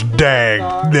is this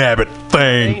dag-nabbit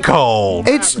thing called?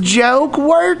 It's Joke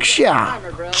Workshop.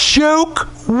 Joke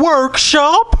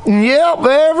Workshop? Yep,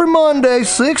 every Monday,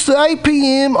 6 to 8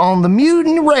 p.m. on the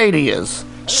MutinyRadio.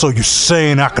 So you're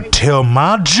saying I could tell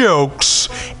my jokes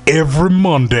every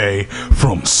Monday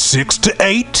from 6 to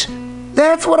 8?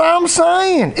 That's what I'm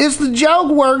saying. It's the Joke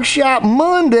Workshop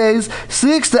Mondays,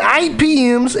 6 to 8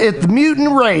 p.m. at the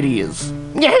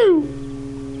MutinyRadio. Yahoo!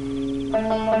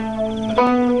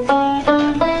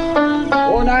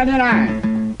 $4.99.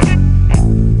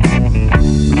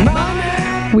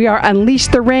 We are Unleash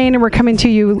the Rain, and we're coming to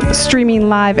you streaming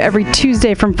live every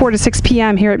Tuesday from 4 to 6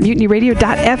 p.m. here at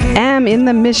MutinyRadio.fm in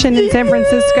the Mission in San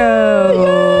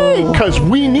Francisco. Because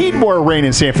we need more rain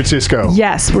in San Francisco.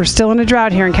 Yes, we're still in a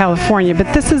drought here in California,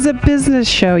 but this is a business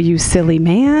show, you silly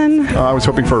man. I was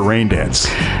hoping for a rain dance.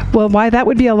 Well, why, that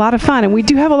would be a lot of fun, and we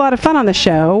do have a lot of fun on the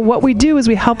show. What we do is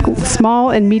we help small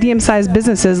and medium-sized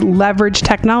businesses leverage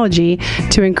technology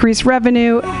to increase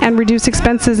revenue and reduce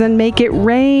expenses and make it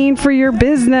rain for your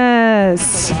business.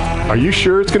 Are you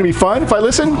sure it's going to be fun if I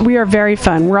listen? We are very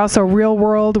fun. We're also real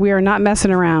world. We are not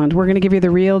messing around. We're going to give you the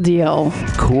real deal.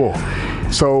 Cool.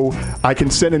 So I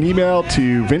can send an email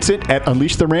to Vincent at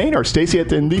Unleash the Rain or Stacy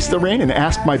at Unleash the Rain and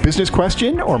ask my business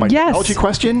question or my technology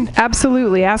question?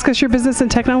 Absolutely. Ask us your business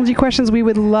and technology questions. We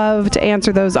would love to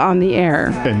answer those on the air.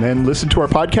 And then listen to our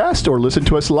podcast or listen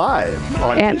to us live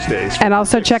on Tuesdays. And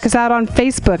also check us out on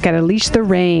Facebook at Unleash the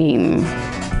Rain.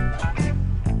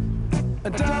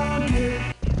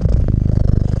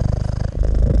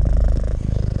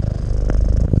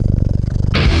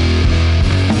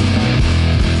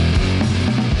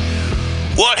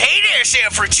 Well, hey there, San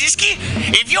Francisco.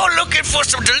 If you're looking for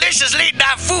some delicious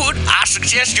late-night food, I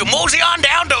suggest you mosey on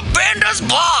down to Bender's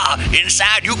Bar.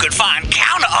 Inside, you can find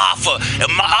counter offer,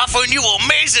 offering you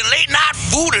amazing late-night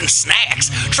food and snacks.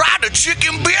 Try the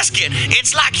chicken biscuit.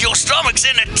 It's like your stomach's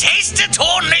in a tasty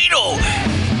tornado.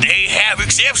 They have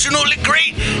exceptionally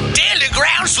great daily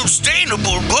ground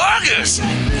sustainable burgers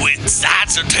with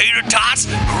sides of tater tots,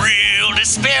 grilled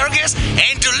asparagus,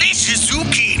 and delicious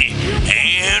zucchini,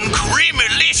 and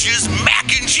creamy-licious mac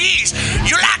and cheese.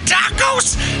 You like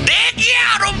tacos? They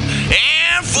got them.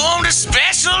 And from the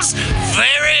specials,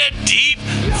 very deep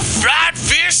fried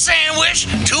fish sandwich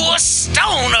to a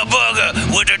stoner burger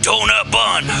with a donut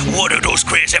bun. What are those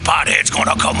crazy potheads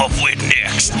gonna come up with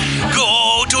next?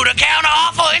 Go to the counter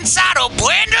offer inside of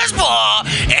Bender's Bar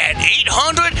at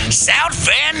 800 South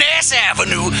Van Ness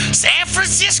Avenue, San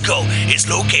Francisco. It's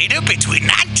located between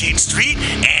 19th Street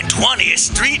and 20th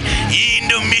Street in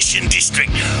the Mission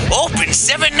District. Open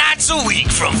 7 nights a week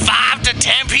from 5 to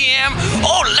 10 p.m.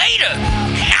 or later.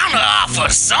 Counter offer,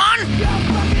 son.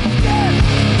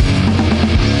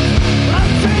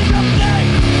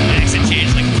 Accent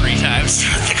changed like 3 times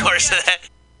throughout the course of that.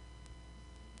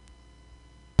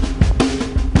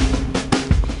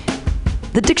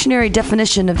 The dictionary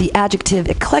definition of the adjective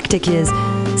eclectic is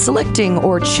selecting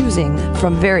or choosing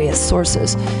from various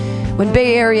sources. When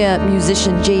Bay Area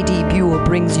musician J.D. Buell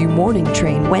brings you Morning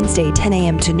Train Wednesday 10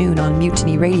 a.m. to noon on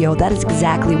Mutiny Radio, that is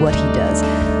exactly what he does.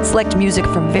 Select music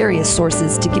from various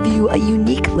sources to give you a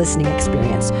unique listening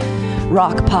experience.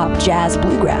 Rock, pop, jazz,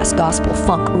 bluegrass, gospel,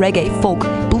 funk, reggae, folk,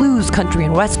 blues, country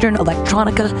and western,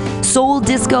 electronica, soul,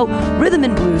 disco, rhythm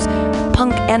and blues,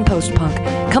 punk and post-punk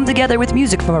come together with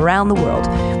music from around the world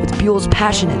with Buell's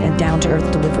passionate and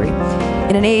down-to-earth delivery.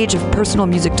 In an age of personal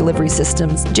music delivery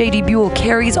systems, J.D. Buell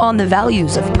carries on the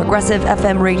values of progressive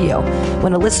FM radio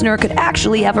when a listener could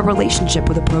actually have a relationship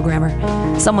with a programmer,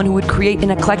 someone who would create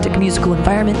an eclectic musical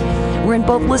environment wherein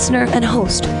both listener and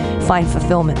host find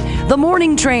fulfillment. The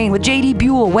Morning Train with J.D.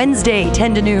 Buell, Wednesday,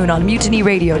 10 to noon on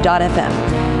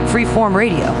MutinyRadio.fm. Freeform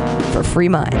radio for free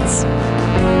minds.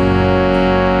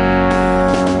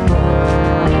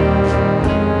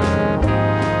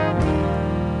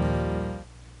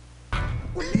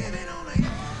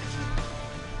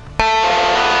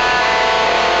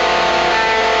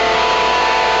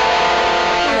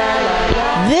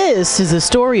 This is the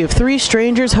story of three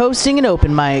strangers hosting an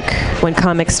open mic. When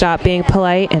comics stop being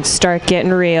polite and start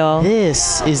getting real.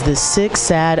 This is the Sick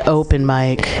Sad Open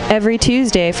Mic. Every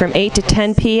Tuesday from 8 to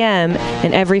 10 p.m.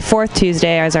 and every fourth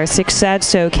Tuesday is our Sick Sad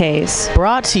Showcase.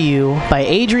 Brought to you by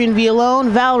Adrian Villalone,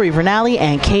 Valerie Vernali,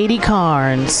 and Katie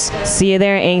Carnes. See you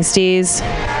there, angsties.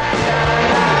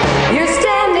 You're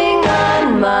standing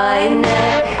on my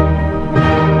neck.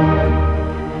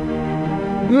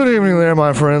 Good evening there,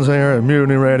 my friends here at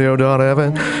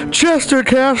MutinyRadio.fm. Chester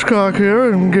Cashcock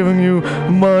here, and giving you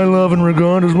my love and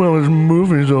regard as well as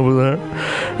movies over there.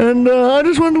 And I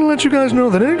just wanted to let you guys know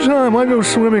that anytime I go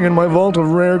swimming in my vault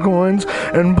of rare coins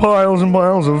and piles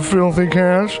of filthy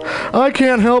cash, I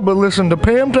can't help but listen to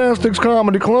Pamtastic's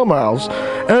Comedy Clubhouse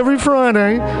every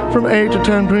Friday from 8 to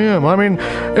 10 p.m. I mean,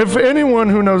 if anyone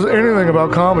who knows anything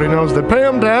about comedy knows that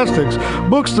Pamtastic's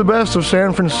books the best of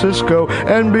San Francisco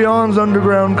and beyond's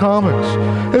underground comics.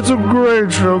 It's a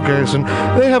great showcase, and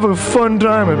they have a fun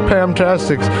time at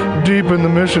Pamtastic's deep in the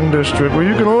Mission District, where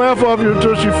you can laugh off your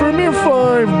tushy for a mere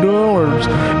 $5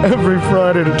 every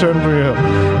Friday to 10 p.m.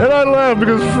 And I laugh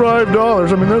because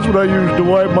 $5, I mean, that's what I use to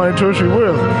wipe my tushy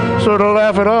with. So to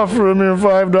laugh it off for a mere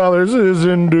 $5 is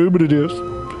indubitious.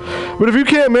 But if you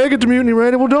can't make it to Mutiny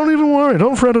Radio, well, don't even worry.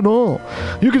 Don't fret at all.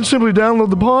 You can simply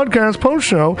download the podcast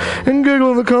post-show and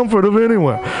giggle in the comfort of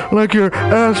anywhere, like your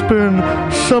Aspen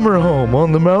summer home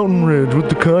on the mountain ridge with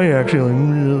the kayak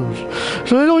feeling.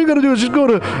 So all you got to do is just go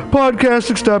to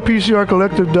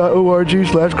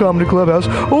podcastics.pcrcollective.org/comedy clubhouse,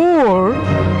 or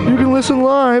you can listen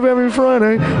live every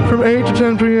Friday from 8 to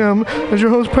 10 p.m. as your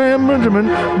host Pam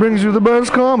Benjamin brings you the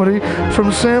best comedy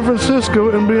from San Francisco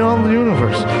and beyond the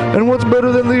universe. And what's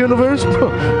better than the universe?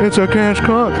 It's a cash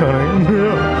cock, honey.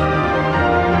 Yeah.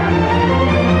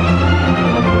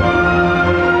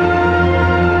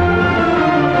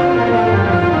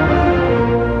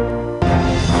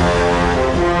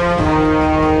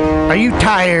 Are you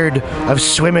tired of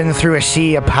swimming through a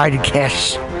sea of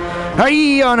podcasts? Are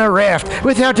ye on a raft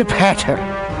without a paddle?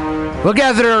 Well,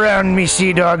 gather around me,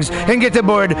 sea dogs, and get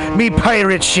aboard me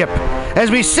pirate ship as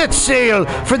we set sail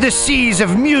for the seas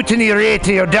of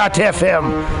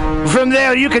MutinyRadio.fm. From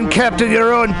there, you can captain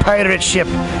your own pirate ship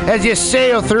as you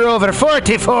sail through over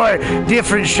 44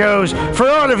 different shows for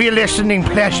all of your listening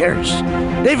pleasures.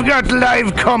 They've got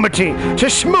live comedy to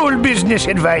small business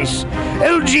advice,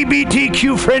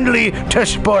 LGBTQ friendly to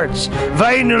sports,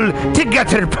 vinyl to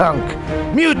gutter punk.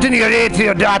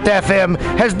 MutinyRadio.fm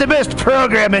has the best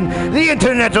programming the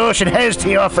internet ocean has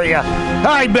to offer you.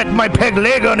 I bet my peg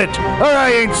leg on it, or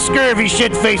I ain't scurvy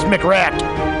shit-faced McRat.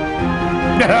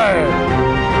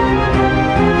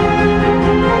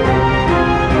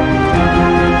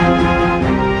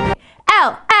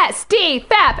 LSD,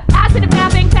 FAP, acid and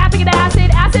fapping, fapping and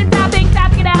acid, acid, fapping,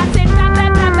 fapping and acid, fap,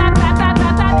 fap, fap, fap, fap, fap,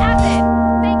 fap, fap, acid.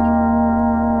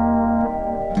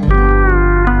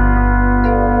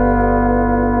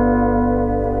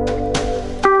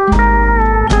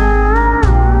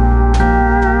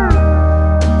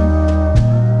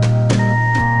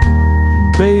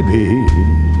 Thank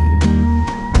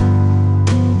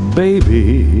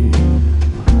Baby,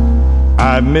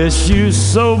 I miss you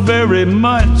so very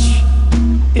much.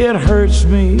 It hurts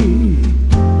me,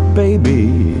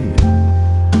 baby.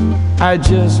 I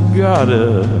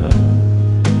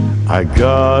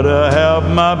gotta have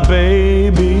my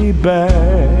baby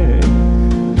back.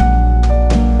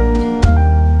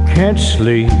 Can't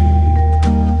sleep,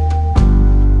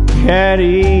 can't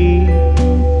eat,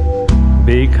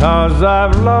 because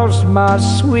I've lost my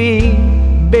sweet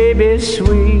baby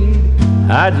sweet.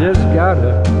 I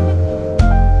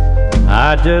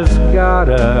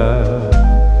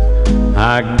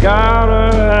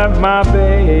gotta have my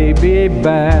baby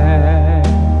back.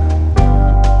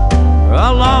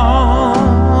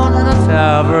 Alone in a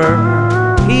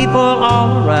tavern, people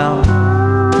all around,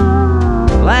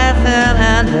 laughing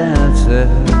and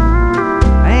dancing,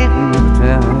 ain't no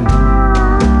telling.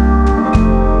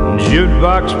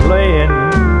 Jukebox playing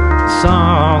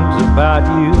songs about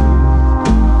you,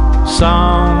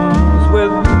 songs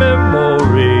with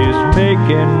memories is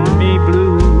making me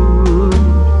blue.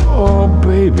 Oh,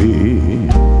 baby,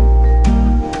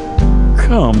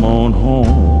 come on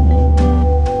home.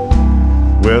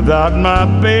 Without my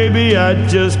baby, I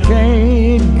just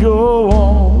can't go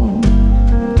on.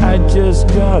 I just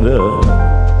gotta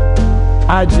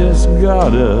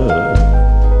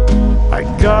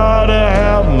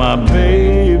have my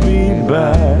baby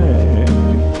back.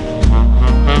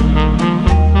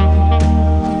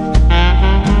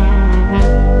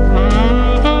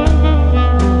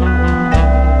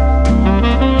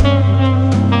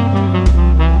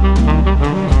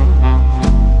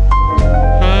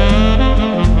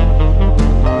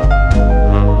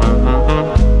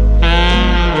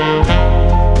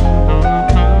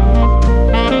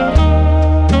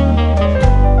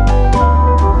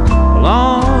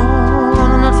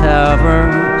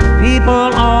 People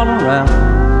all around,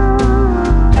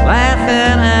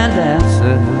 laughing and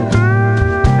dancing,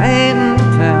 painting the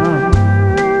town.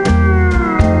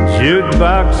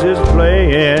 Jukebox is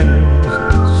playing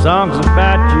songs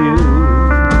about you,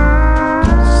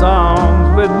 songs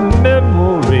with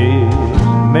memories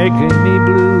making me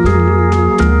blue.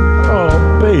 Oh,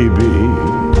 baby,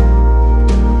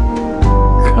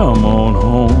 come on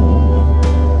home.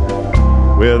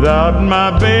 Without my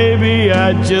baby,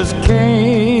 I just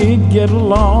can't get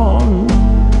along.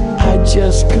 I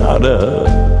just gotta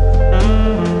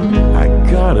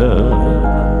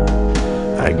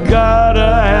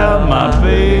have my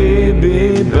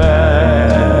baby back.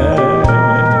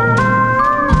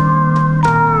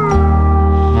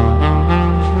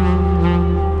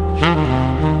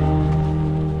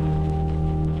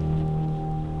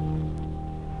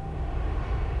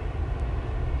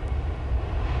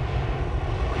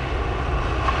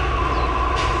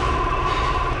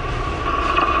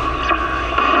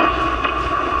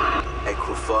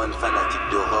 Fanatique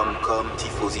de Rome comme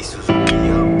tifosi sous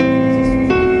opium.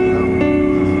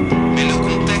 Mais le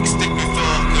contexte est plus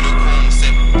fort que le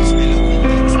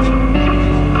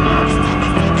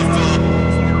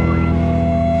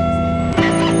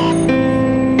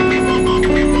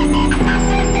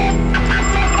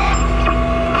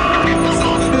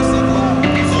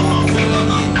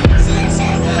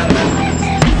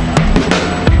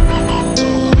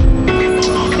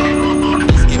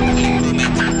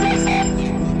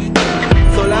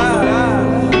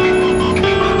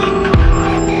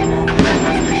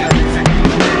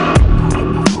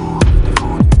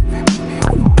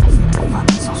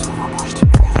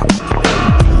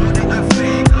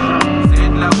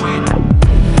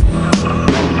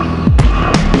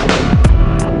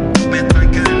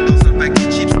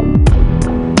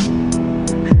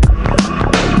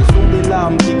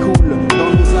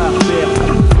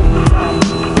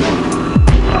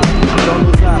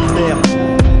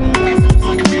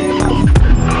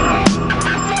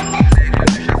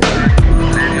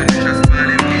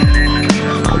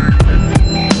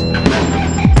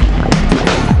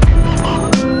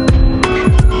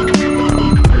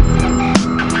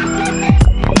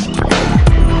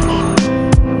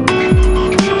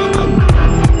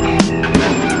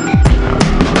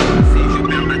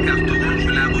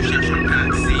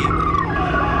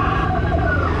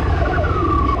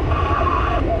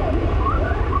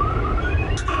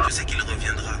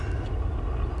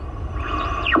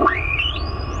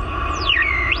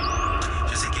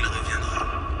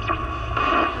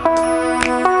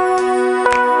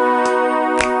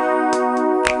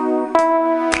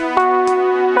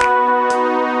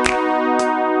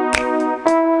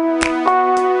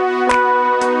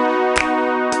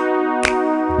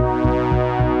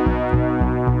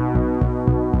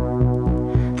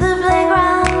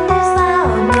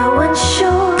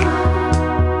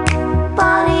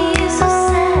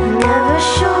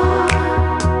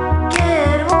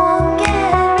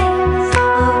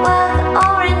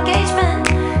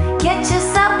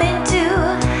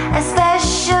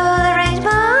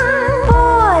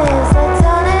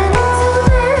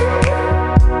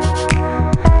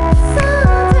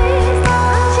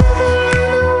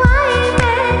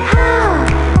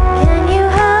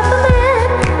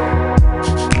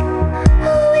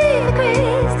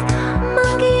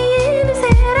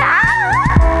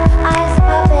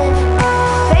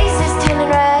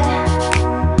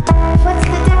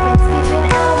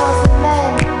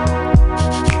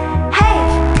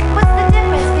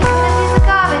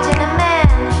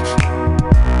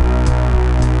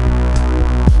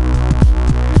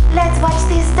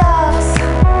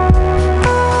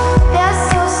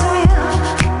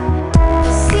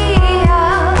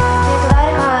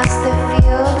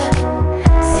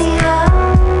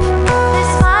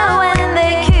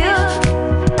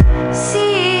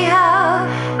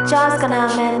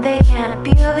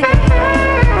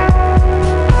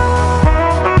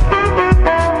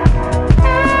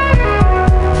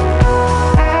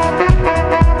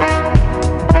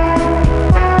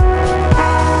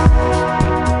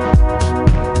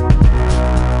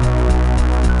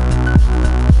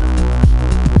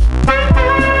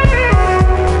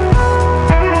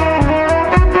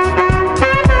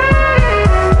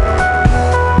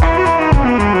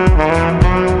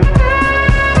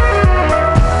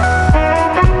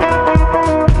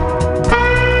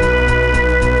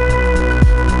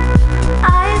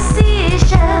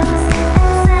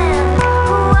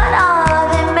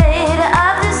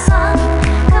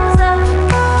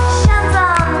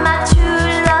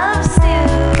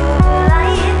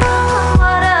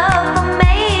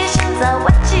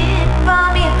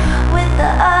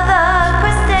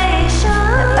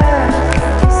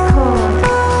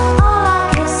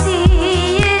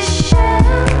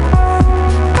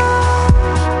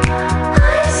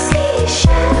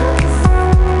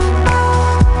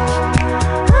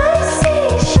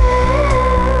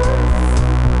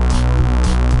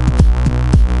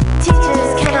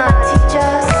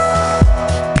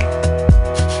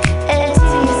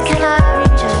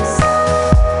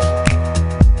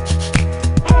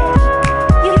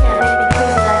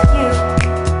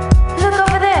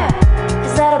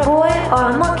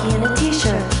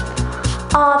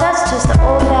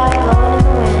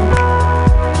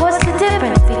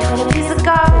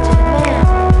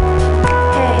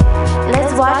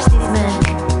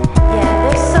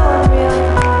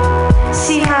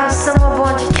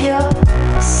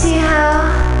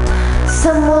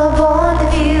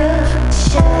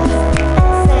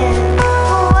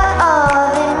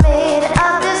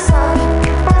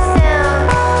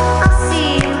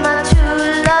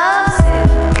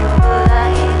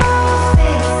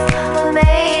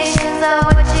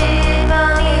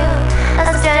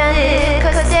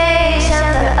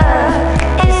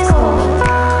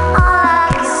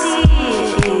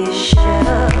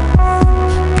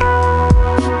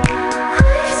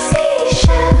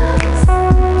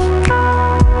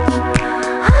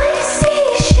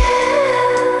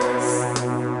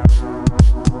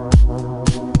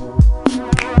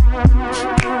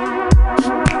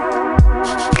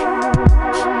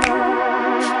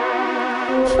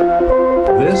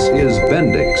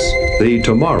the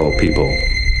Tomorrow People.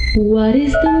 What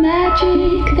is the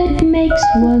magic that makes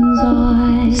one's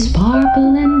eyes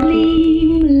sparkle and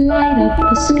gleam, light up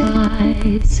the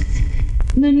skies?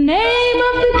 The name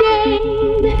of the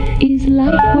game is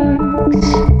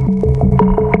Lightworks.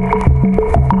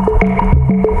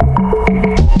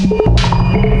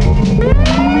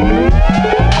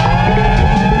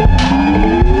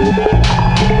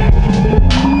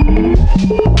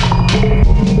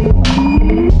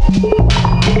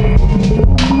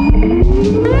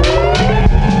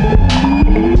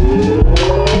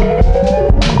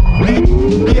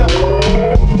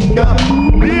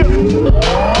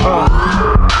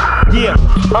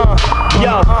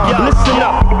 Listen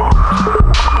up.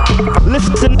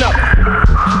 Listen up.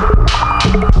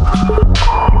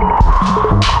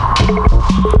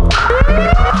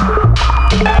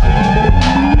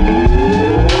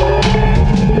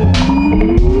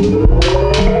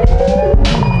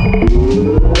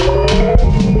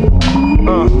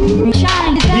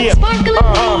 Shine to that sparkle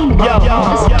and gleam.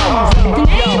 The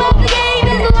name of the game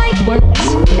is Lightworks.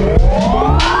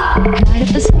 Light up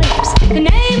the slips. The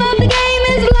name of the game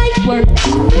is Lightworks.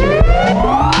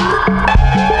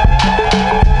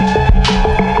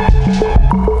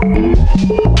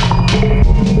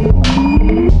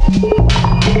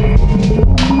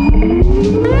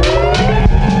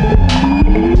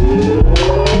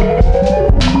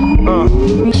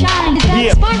 Shine to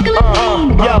that sparkle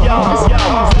and gleam.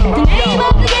 The name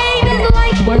of the game is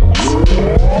Lightworks.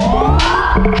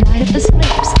 Light up the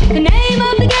slips. The name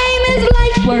of the game is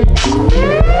Lightworks.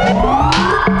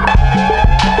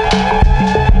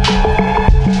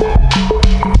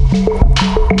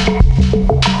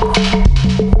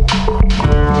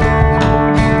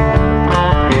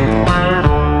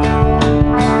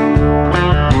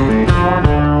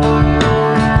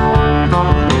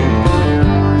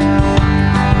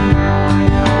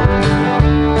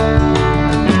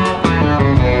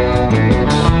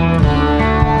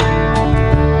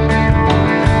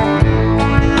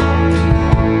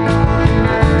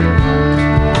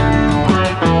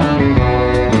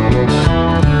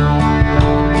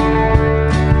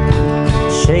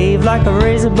 Like a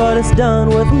razor, but it's done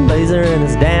with a laser and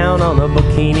it's down on the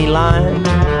bikini line.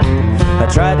 I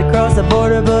tried to cross the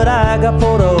border, but I got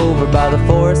pulled over by the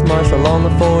forest marshal on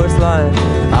the forest line.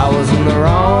 I was in the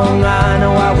wrong, I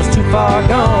know I was too far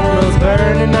gone. I was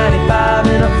burning 95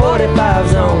 in a 45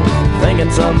 zone,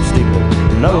 thinking something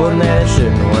stupid, knowing that I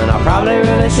shouldn't, when I probably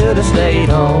really should have stayed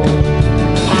home.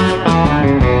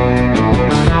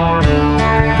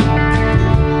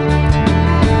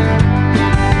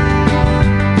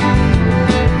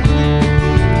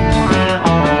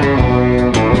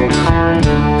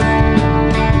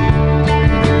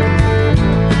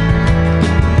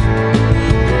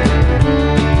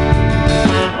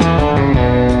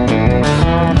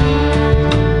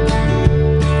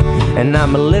 And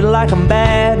I'm a little like I'm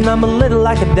bad, and I'm a little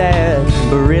like a dad,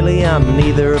 but really I'm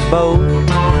neither of both.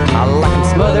 I like them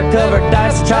smothered, covered,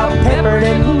 diced, chopped, peppered,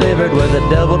 and delivered with a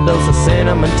double dose of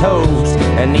cinnamon toast.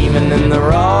 And even in the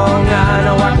wrong, I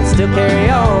know I can still carry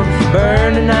on,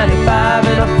 burning 95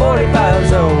 in a 45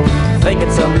 zone,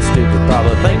 thinking something stupid,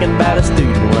 probably thinking about a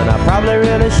student, when I probably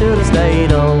really should have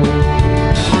stayed home.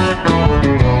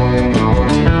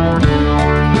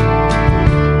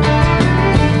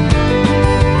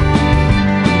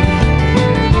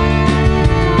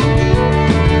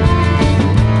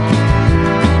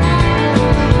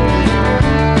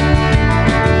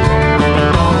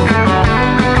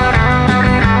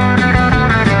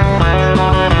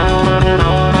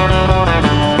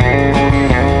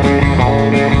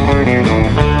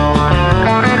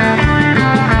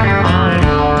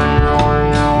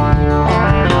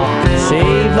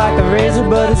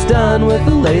 But it's done with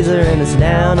the laser and it's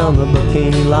down on the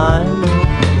bikini line.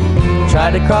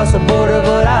 Tried to cross the border,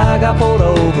 but I got pulled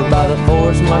over by the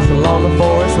forest marshal on the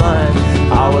forest line.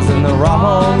 I was in the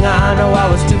wrong, I know I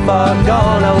was too far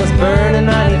gone. I was burning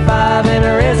 95 in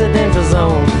a residential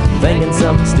zone, thinking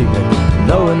something stupid,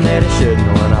 knowing that it shouldn't,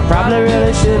 when I probably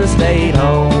really should have stayed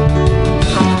home.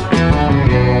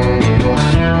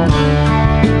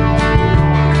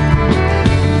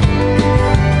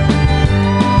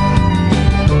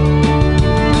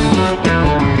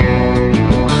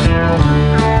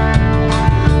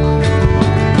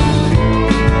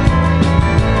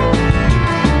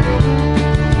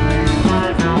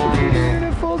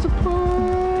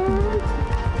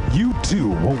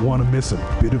 Want to miss a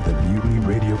bit of the Mutiny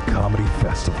Radio Comedy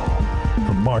Festival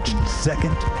from March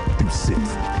 2nd through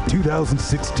 6th,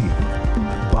 2016.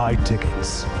 Buy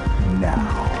tickets now.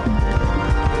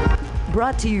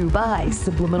 Brought to you by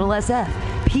Subliminal SF,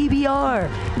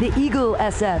 PBR, the Eagle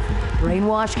SF,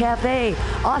 Brainwash Cafe,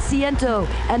 Asiento,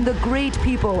 and the great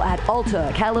people at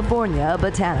Alta California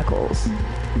Botanicals.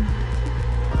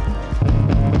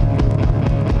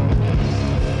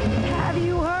 Have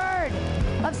you heard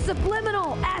of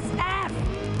Subliminal SF?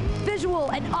 Visual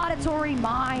and auditory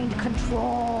mind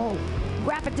control.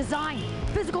 Graphic design,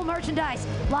 physical merchandise,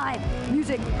 live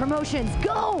music promotions.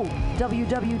 Go!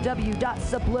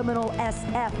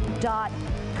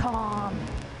 www.subliminalsf.com.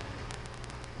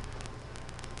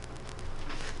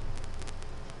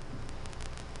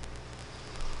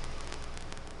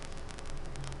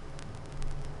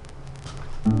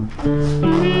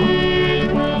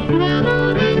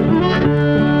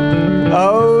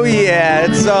 Oh yeah,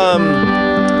 it's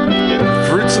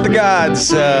Fruits of the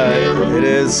Gods. It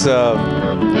is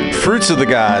Fruits of the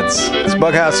Gods. It's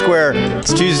Bughouse Square.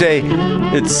 It's Tuesday.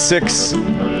 It's 6.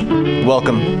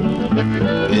 Welcome,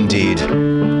 indeed.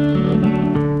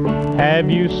 Have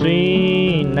you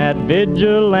seen that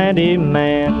vigilante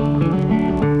man?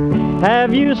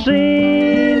 Have you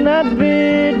seen that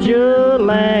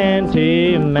vigilante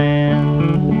man?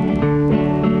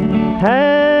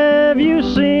 Have you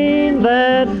seen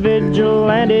that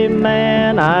vigilante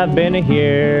man? I've been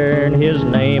hearing his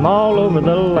name all over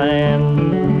the land.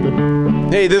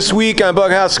 Hey, this week on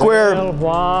Bughouse Square,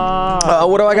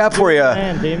 what do I got for you?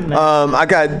 I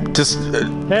got just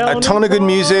a ton of good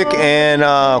music and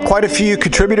quite a few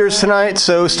contributors tonight,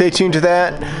 so stay tuned to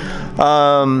that.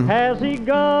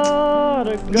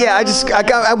 Yeah,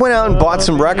 I went out and bought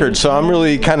some records, so I'm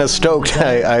really kind of stoked.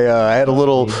 I had a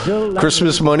little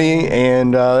Christmas money,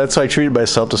 and that's how I treated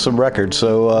myself to some records.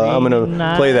 So I'm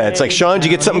gonna play that. It's like, Sean, did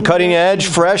you get something cutting edge,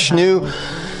 fresh, new?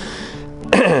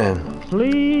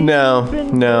 No,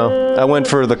 I went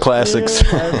for the classics.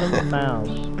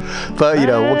 But, you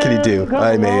know, what can you do?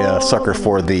 I'm a sucker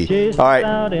for the... All right,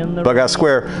 Bughouse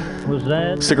Square.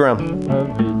 Stick around. A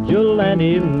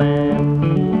vigilante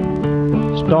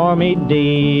man. Stormy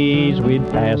days, we'd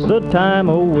pass the time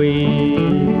away,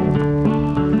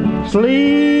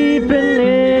 sleeping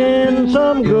in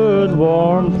some good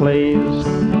warm place.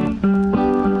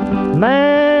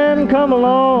 Man come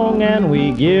along and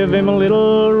we give him a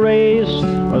little race.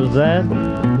 Was that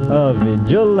a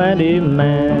vigilante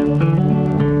man?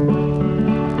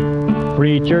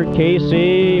 Preacher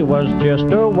Casey was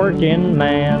just a working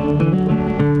man,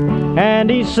 and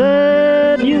he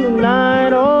said,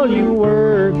 unite all you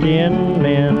working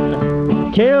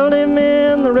men. Killed him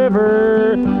in the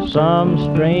river, some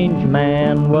strange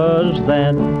man. Was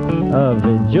that a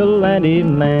vigilante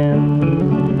man?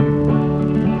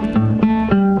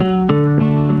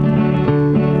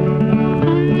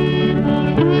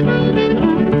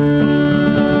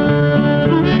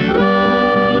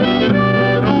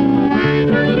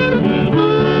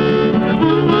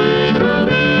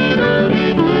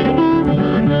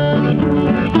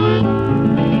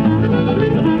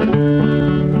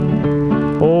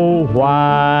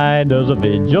 Why does a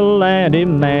vigilante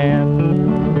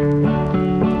man,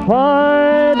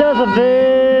 why does a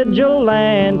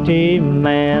vigilante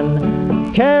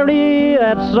man carry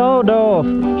that sawed-off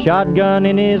shotgun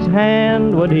in his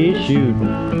hand? Would he shoot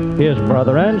his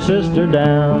brother and sister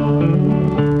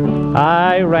down?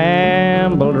 I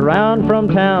rambled around from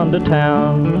town to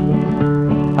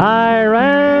town, I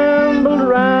rambled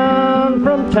around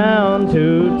from town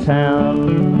to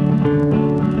town,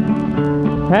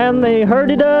 and they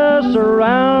herded us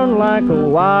around like a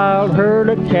wild herd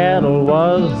of cattle.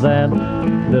 Was that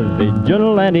the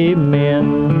vigilante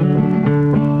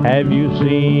men? Have you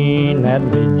seen that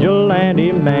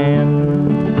vigilante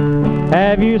man?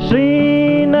 Have you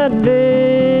seen that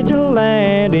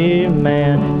vigilante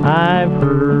man? I've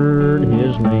heard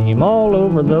his name all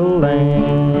over the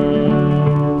land.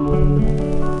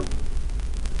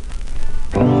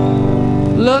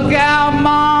 Look out,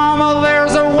 mama,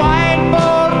 there's a white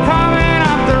boat coming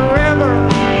up the river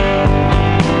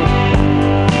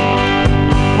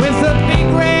with a big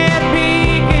red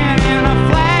beacon and a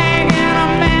flag and a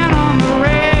man on the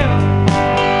rail.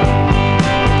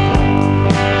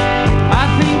 I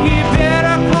think you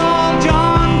better call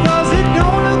John, 'cause it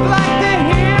don't look like they're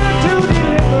here to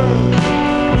deliver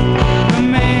the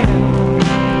man,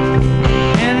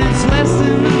 and it's less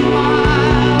than a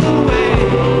mile away.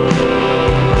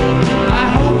 I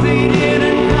hope they did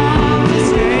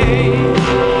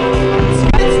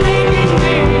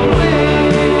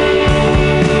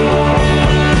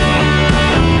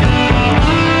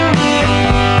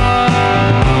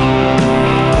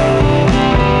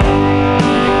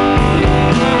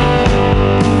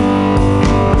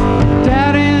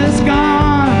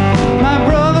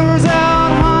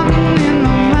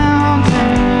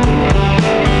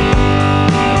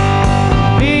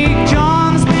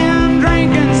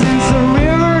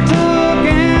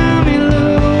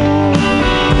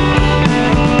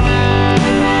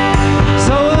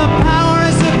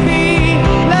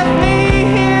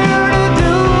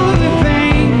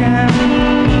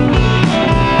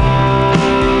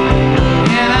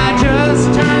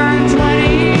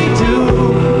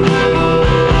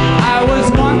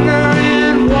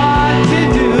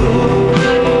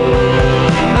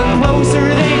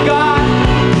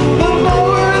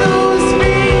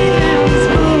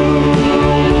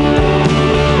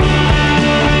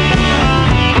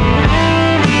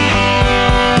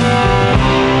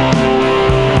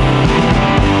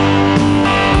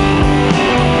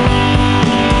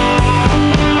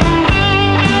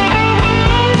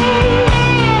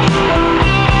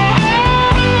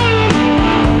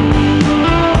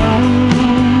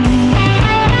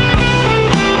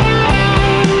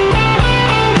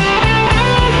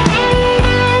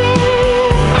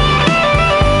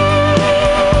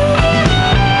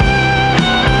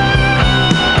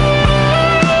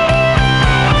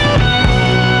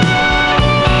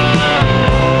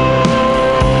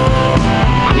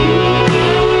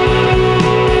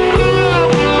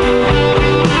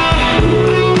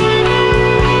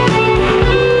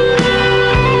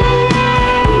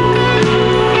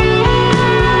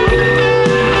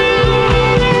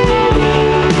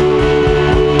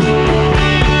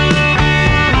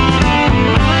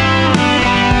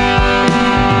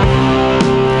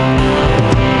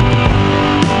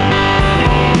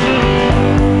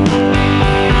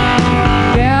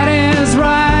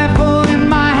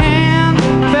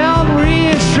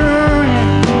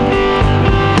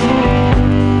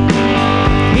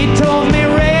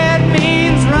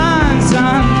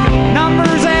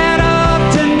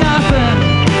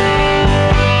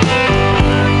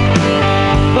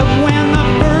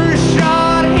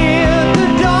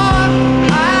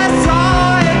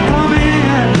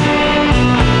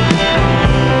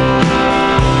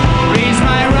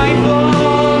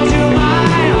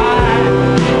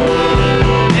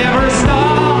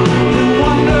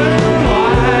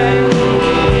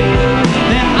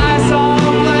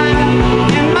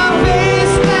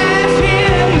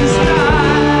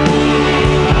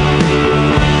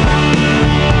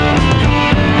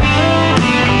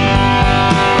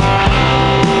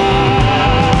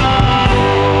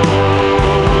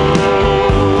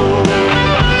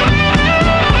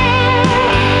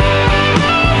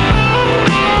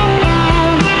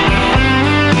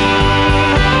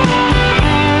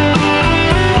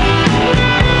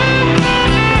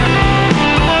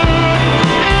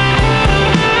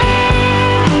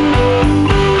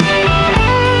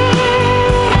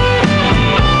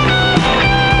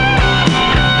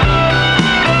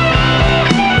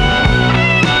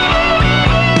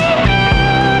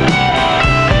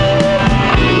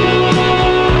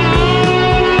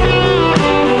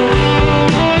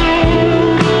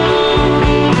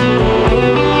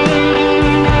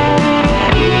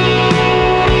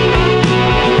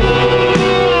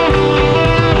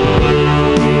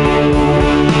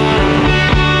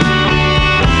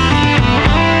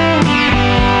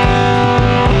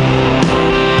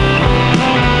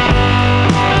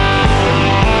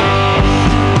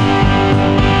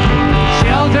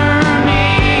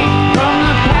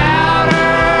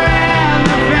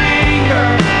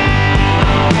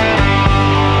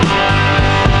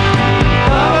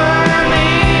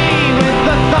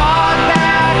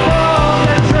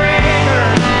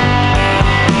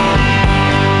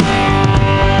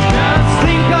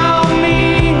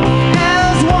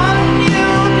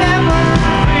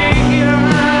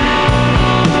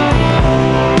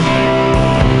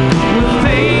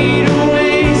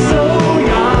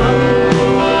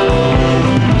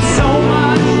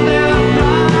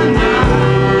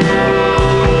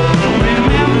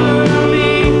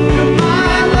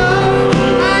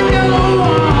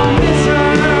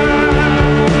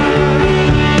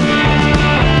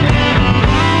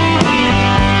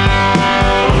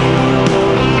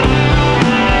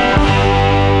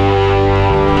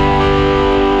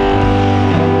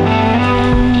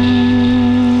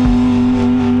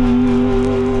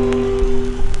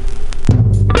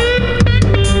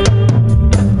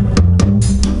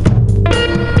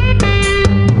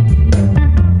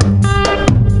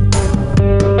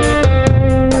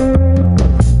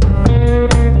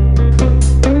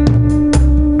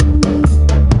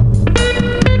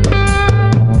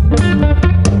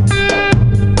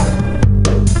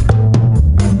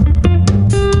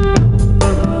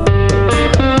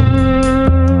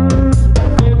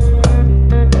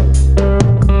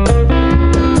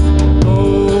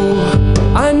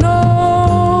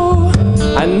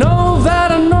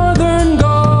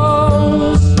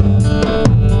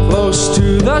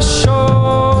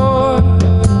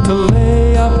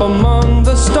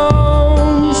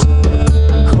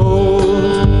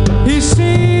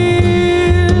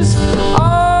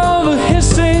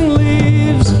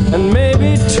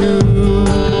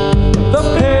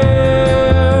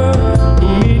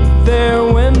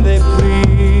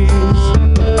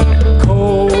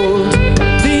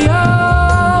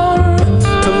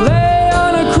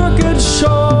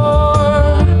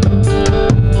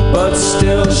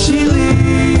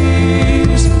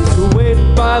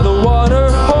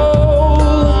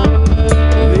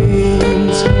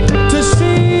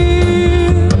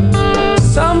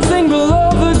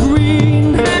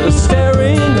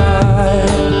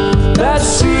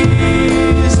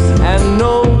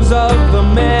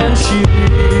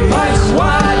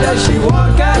does she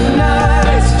walk at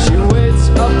night? She waits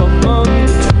up among the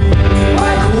trees.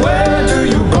 Like, where do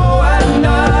you go at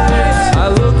night? I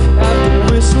look at the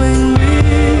whistling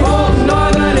leaves. Oh,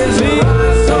 northern is the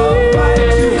eyes so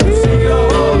bright. You can see the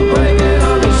home breaking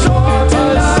on the shore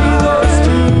tonight. I see those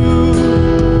two,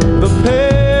 the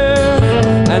pair,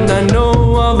 and I know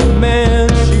of a man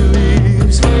she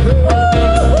leaves.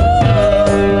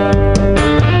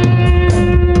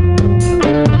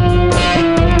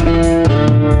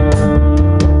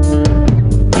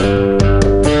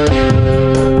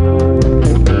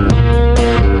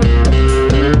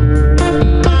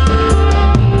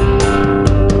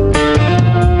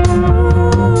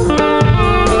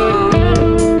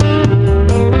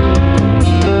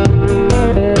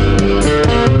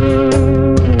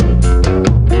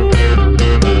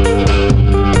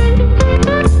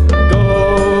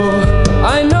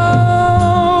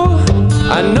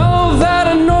 I know that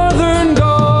a northern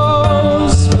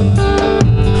goes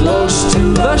close to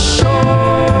the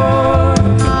shore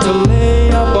to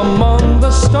lay up among the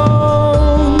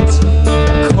stones.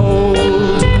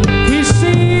 Cold, he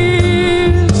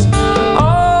sees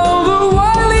all the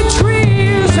wily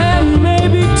trees and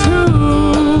maybe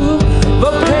too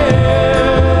the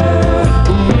pair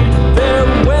who meet there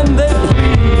when they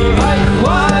please. Like,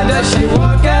 why does she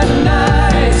walk at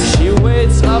night? She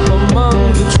waits up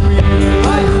among the trees.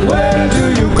 Like, where do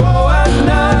you go at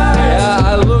night?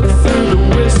 Yeah, I look through the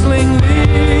whistling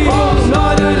leaves. Oh,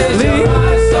 northern is your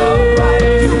eyes so bright.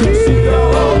 You can see the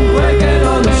home breaking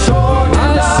on the shore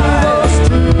tonight. I see those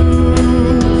two,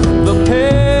 the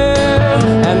pair,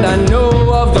 and I know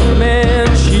of the man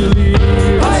she leaves.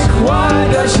 Like, why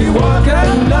does she walk at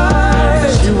night?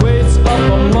 She waits up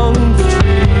among the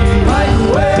trees. Like,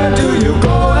 where do you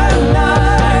go at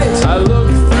night? I look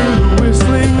through the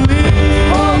whistling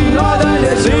leaves. Oh, northern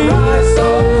is your eyes so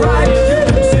bright. You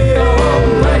can see the home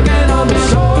breaking on the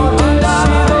shore tonight.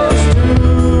 I see those two,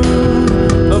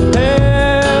 the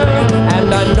pair, and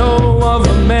I know of a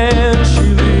man she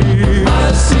leaves.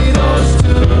 I see those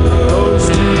two,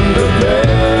 the pair,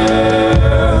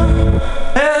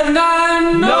 and I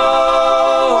know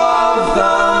of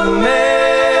the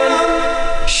man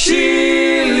she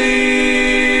leaves.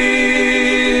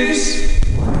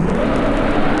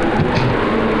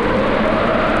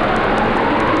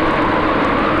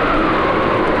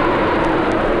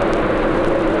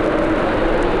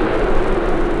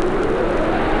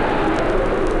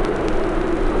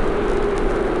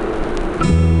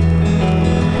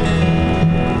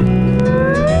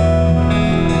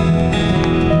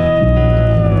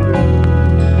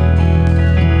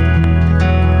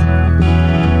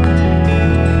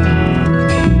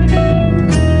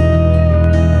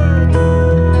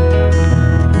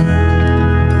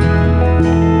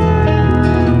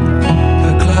 A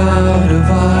cloud of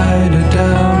eider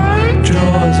down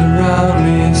draws around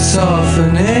me,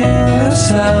 softening the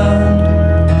sound.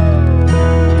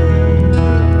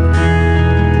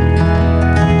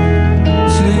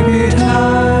 Sleepy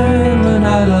time when I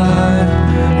lie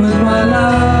with my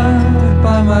love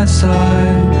by my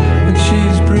side, and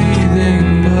she's breathing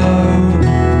low.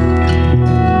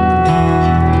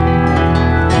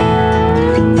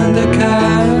 And the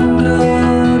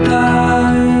candle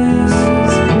dies.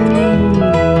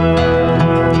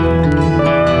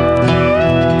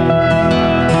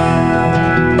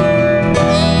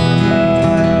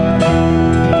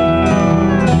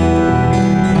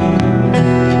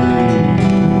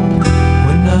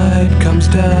 When night comes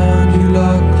down, you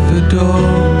lock the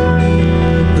door.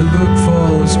 The book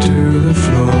falls to the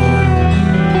floor.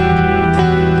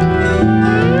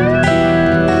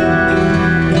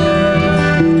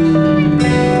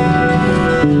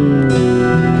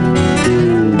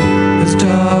 As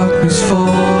darkness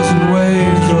falls and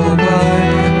waves roll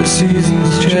by, the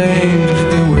seasons change,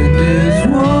 the wind is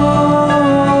warm.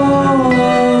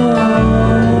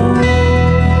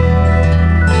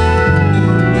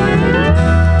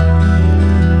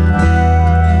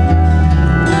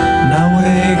 Now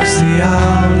wakes the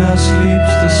owl, now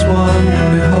sleeps the swan.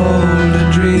 Behold a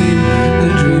dream, the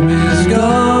dream is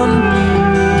gone.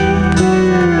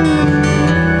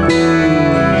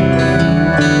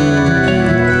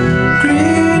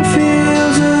 Green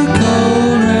fields, a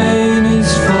cold rain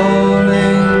is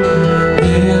falling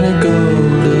in a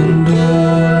golden dawn.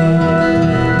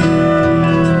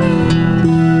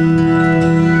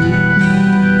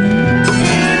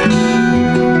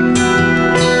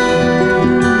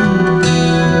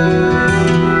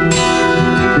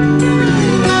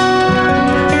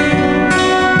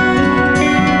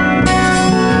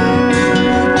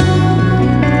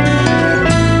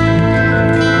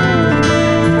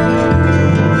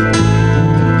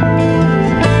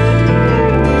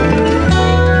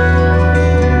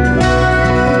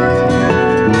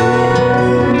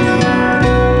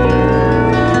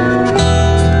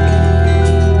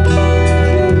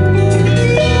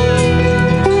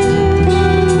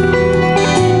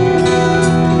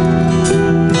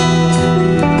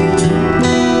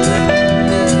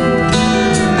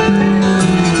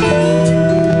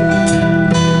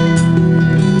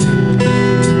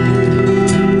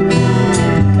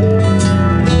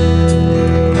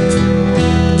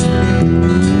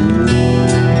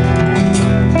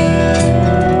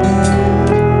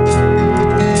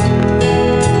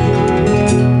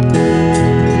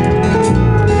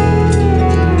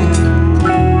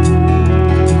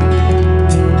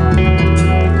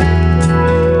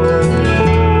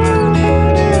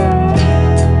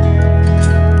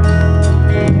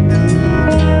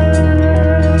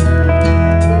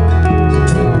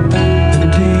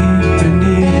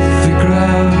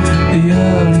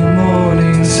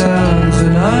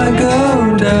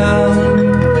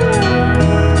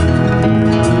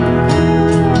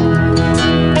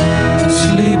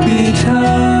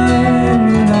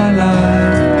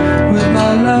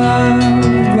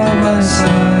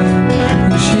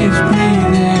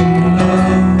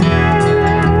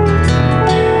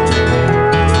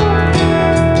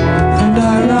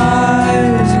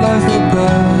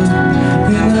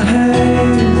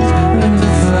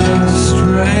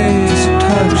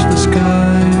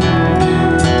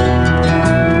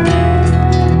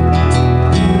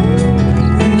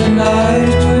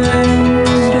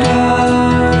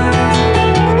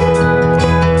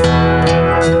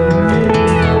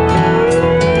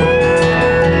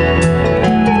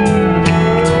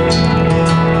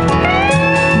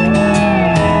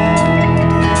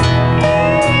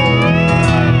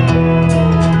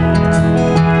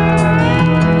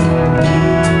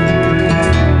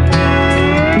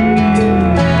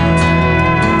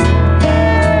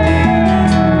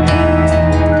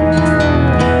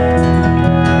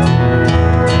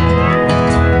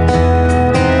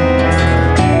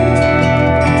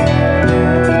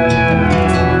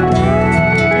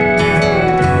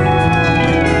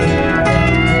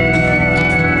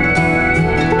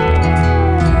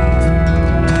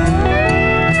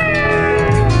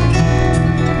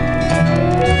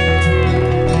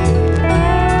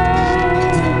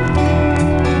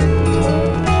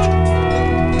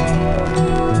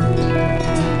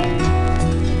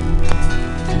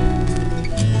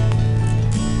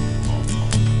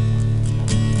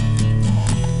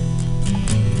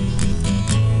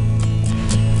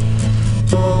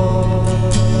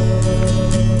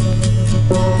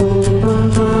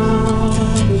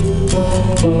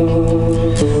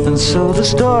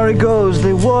 story goes,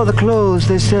 they wore the clothes,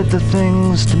 they said the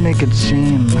things to make it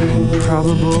seem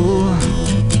improbable.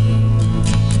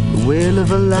 The wail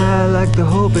of a lie like the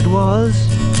hope it was.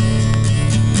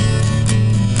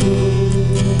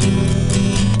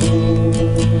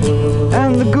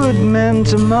 And the good men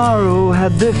tomorrow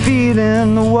had their feet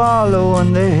in the wallow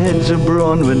and their heads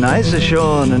abroad when ice are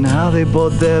shorn, and how they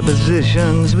bought their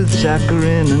positions with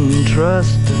saccharine and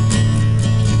trust.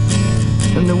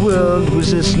 And the world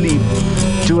was asleep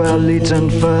to our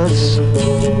latent fuss.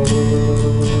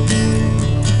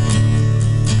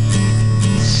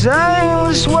 Sang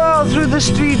the swirl through the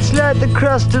streets like the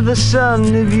crust of the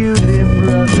sun of you, dear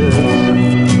brothers.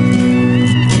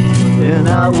 In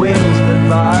our wings that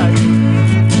bark,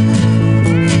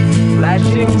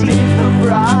 flashing teeth of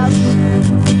brass,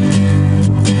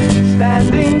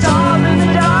 standing tall in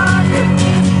the dark.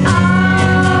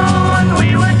 Oh, and we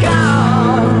were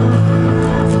gone,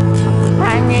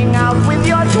 hanging out with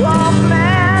your 12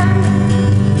 men.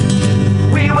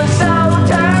 We were so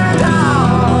turned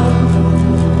on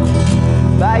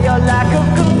by your lack of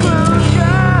conclusion.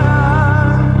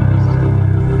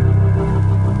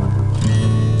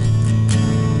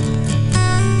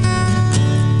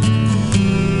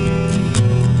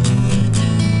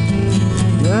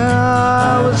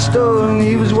 I was stone,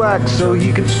 he was wax, so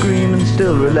he could scream and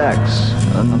still relax.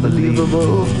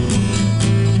 Unbelievable.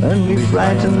 And we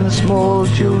frightened the small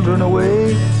children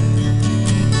away.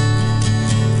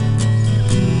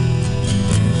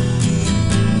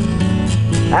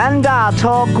 And our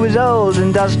talk was old,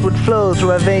 and dust would flow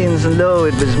through our veins, and lo,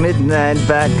 it was midnight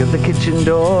back at the kitchen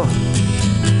door,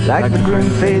 like the grim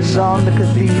face on the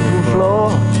cathedral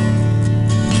floor.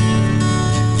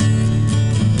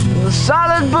 The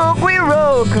solid book we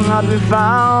wrote cannot be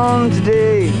found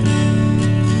today.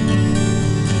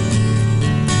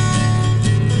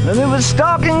 And it was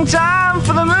stalking time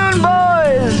for the Moon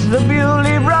Boys, the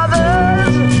Bewley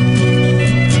Brothers,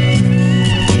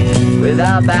 with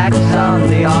our backs on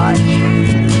the arch.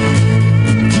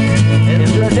 And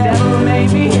the devil may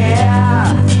be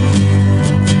here,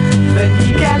 but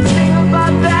he can't sing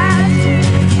about that.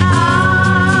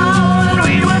 Oh, and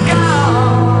we were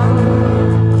gone,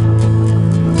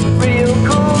 real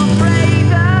cool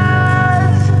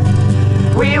freighters.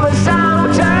 We were so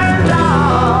turned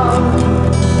on,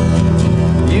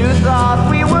 you thought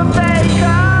we were fakers.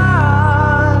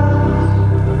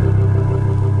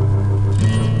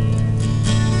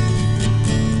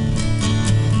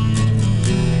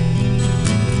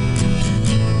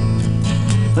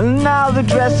 And now the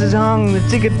dress is hung, the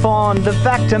ticket pawned, the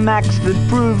factor max that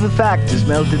proved the fact is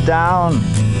melted down,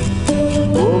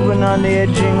 over and on the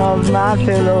edging of my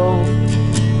pillow.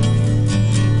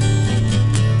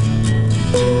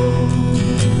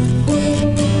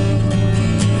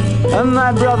 And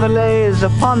my brother lays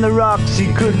upon the rocks.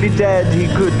 He could be dead, he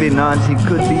could be not, he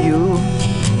could be you.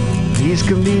 He's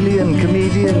chameleon,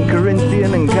 comedian,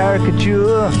 Corinthian, and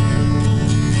caricature,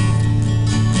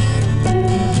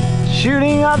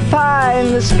 shooting up high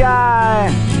in the sky.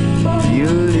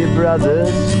 Bewley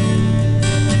Brothers,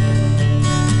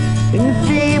 in the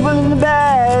feeble and the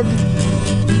bad.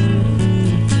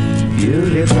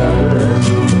 Bewley Brothers,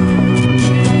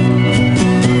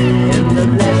 in the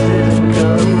blessed and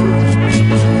cold,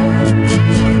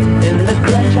 in the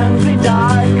crutch hungry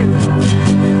dark,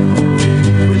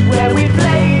 was where we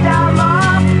played our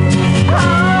mark.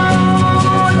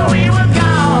 Oh, and we were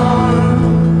gone,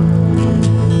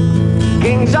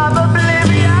 kings of oblivion.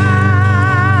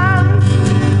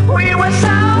 We were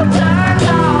so turned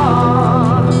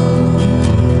on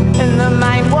in the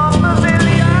mind warp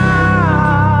pavilion.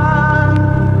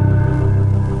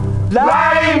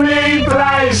 Lay me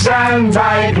place and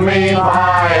take me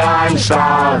by, I'm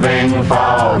starving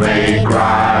for me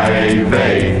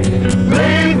gravy.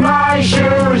 Leave my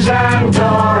shoes and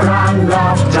door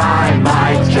unlocked, I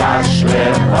might just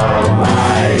slip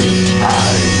away.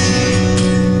 Hey,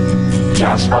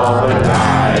 just for the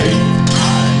day.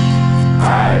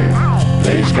 Hey,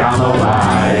 please come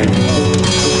away.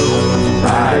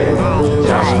 Hey,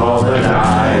 just for the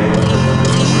day.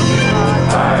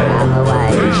 Hey,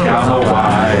 please come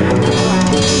away.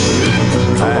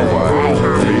 Hey,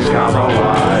 please come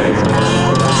away.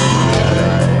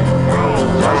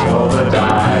 Just for the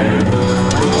day.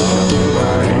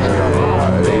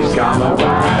 Please come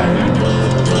away.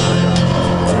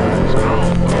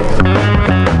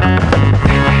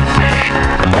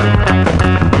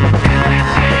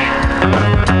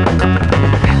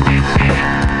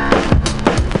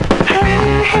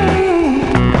 Hey, hey.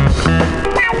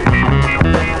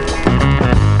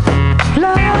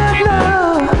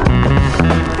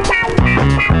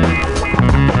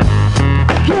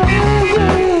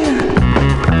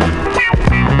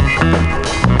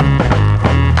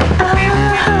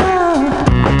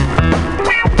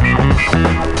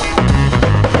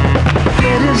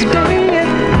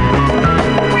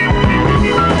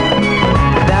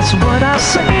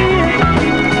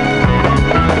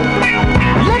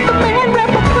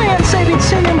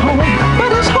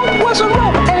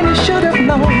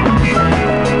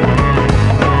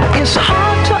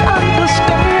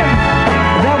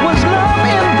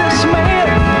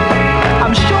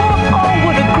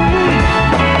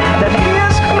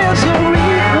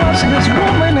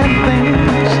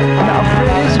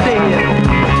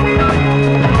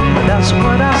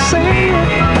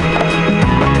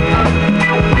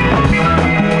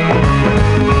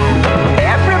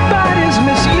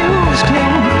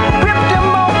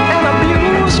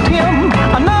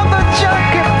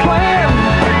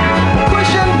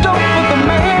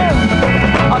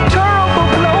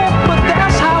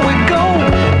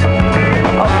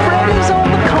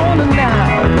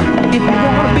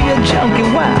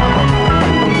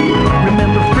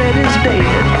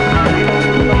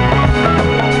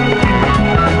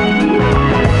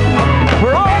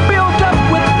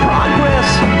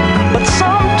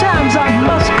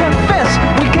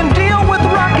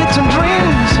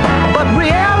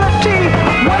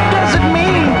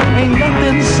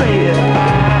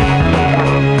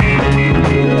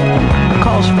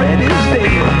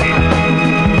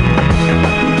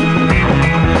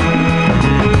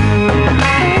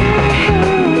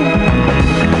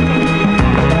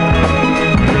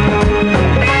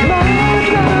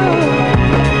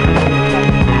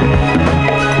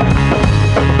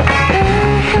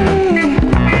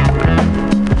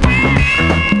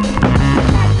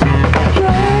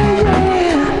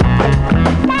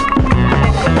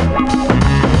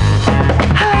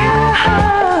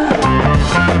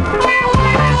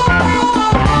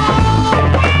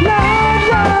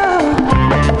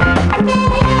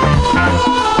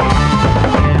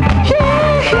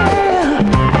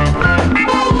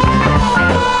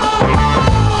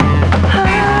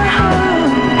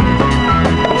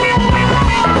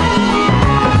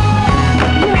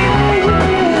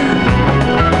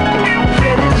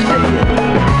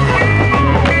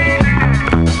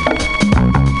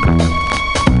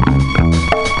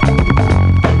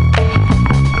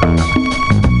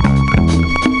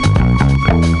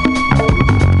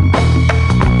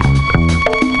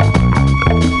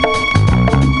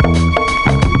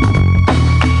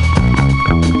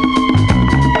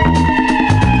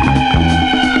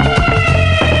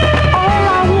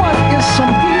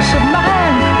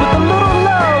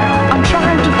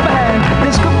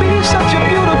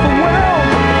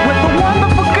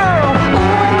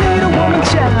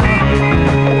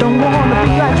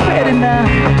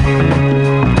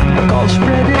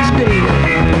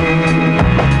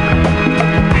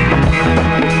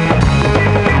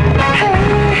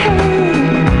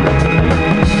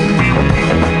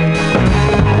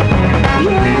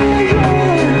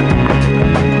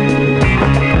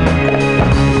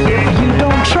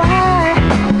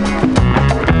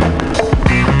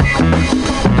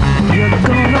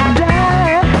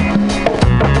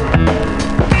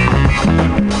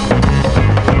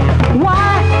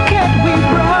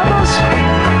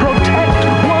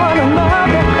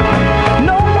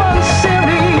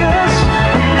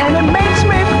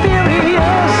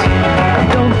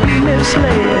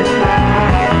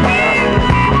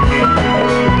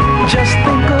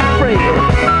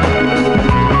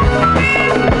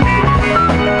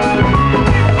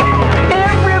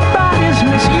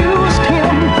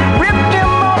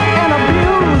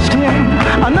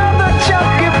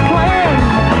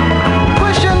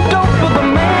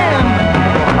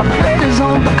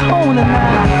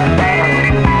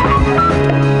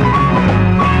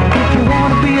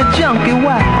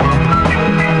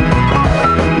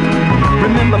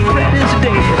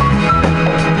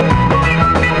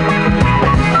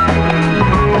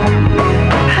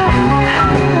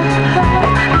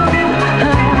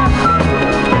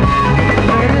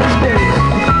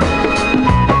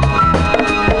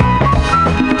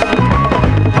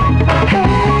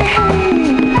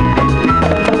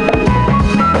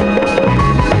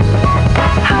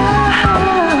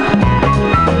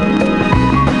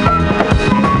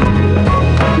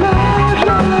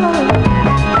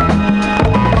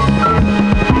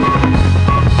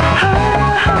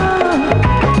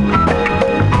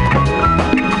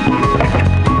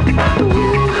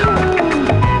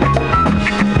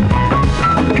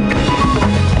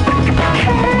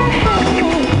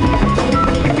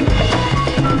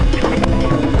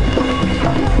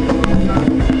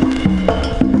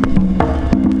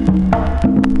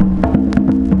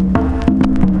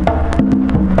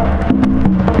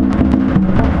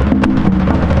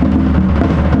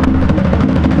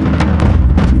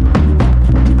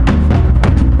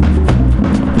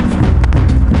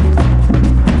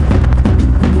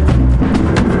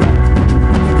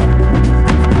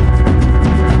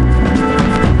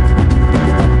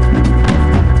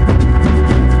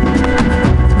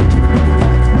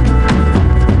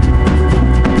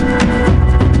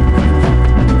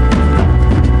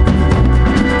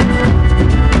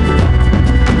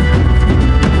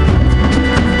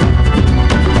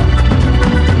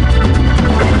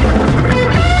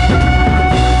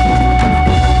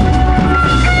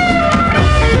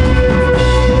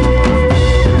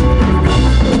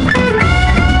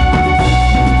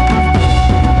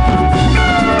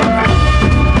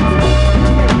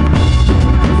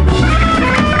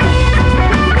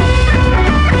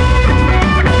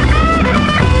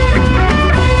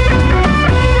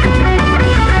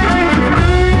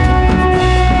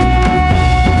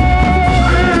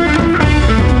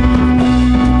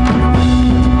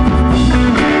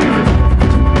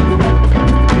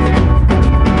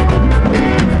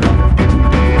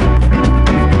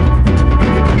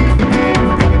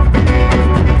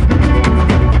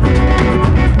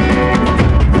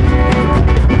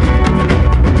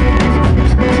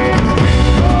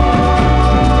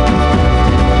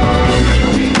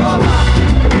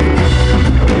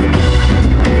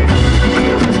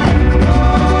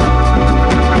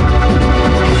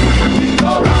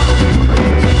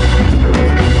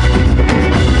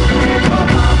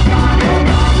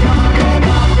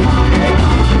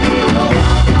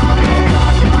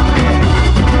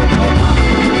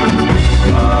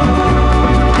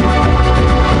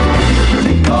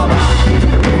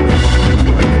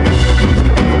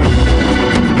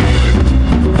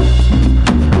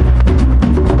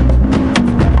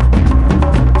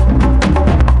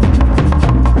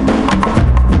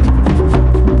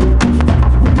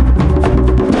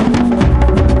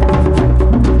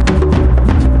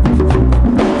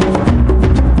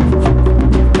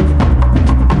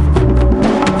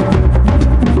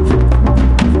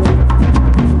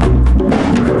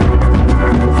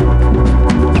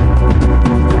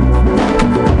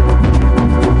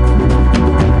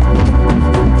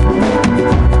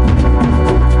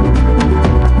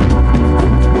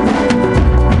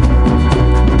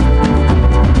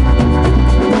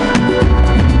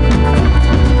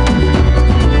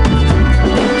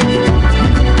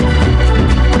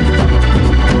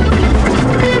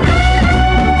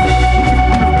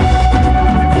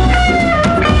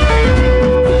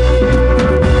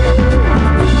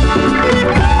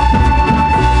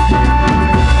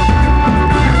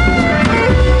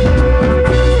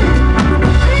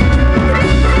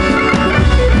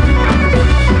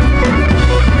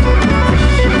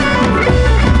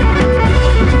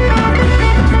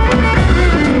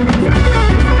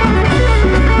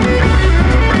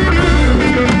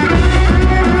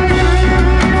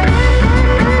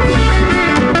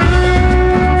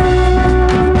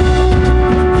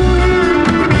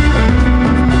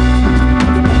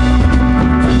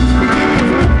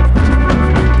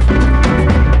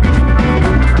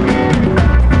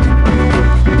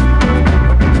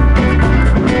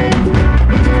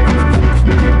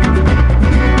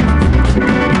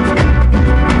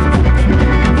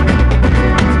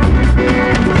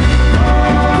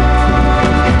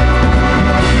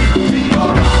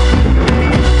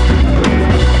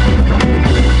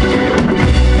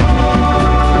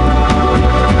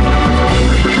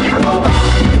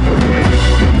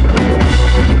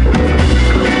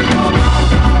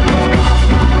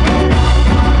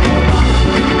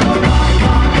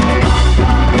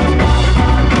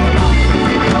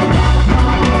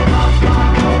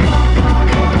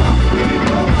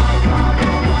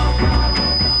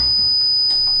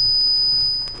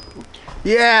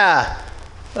 Yeah.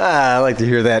 I like to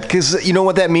hear that, because you know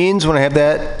what that means when I have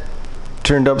that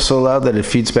turned up so loud that it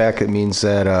feeds back? It means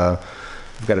that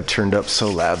I've got it turned up so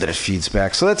loud that it feeds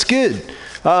back. So that's good.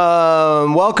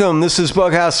 Welcome. This is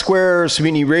Bughouse Square's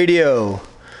Mutiny Radio.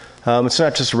 It's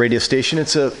not just a radio station.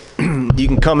 It's a you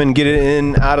can come and get it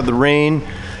in out of the rain,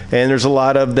 and there's a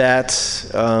lot of that.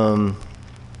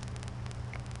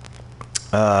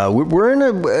 We're in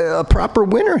a proper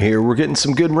winter here. We're getting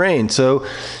some good rain. So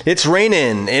it's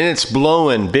raining and it's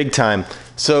blowing big time.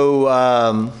 So,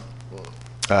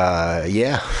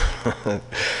 yeah.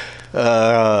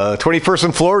 21st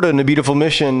in Florida in a beautiful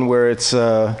Mission where it's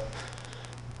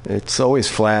always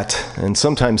flat and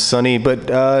sometimes sunny, but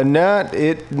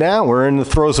now we're in the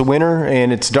throes of winter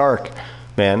and it's dark,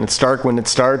 man. It's dark when it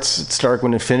starts. It's dark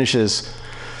when it finishes.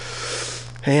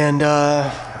 And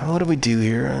what do we do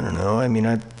here? I don't know. I mean,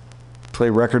 I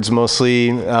play records mostly.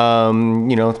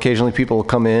 Occasionally people will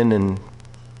come in and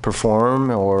perform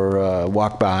or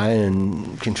walk by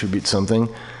and contribute something.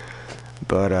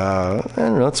 But I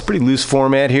don't know. It's a pretty loose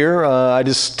format here. I'm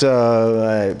just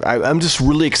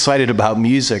really excited about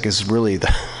music. Is really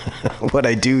what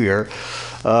I do here.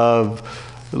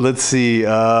 Let's see.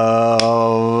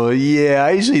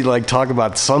 I usually talk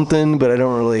about something, but I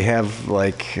don't really have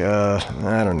I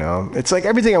don't know. It's like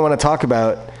everything I want to talk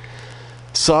about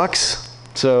sucks.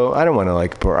 So I don't want to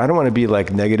I don't want to be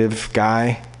negative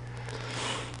guy.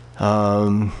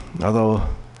 Although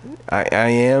I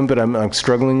am, but I'm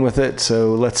struggling with it.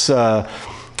 So let's. I'm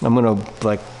gonna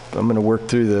work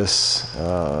through this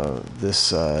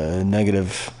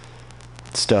negative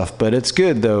stuff, but it's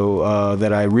good though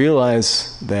that I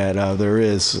realize that there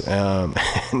is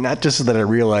not just that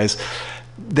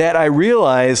I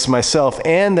realize myself,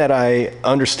 and that I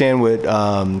understand what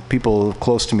people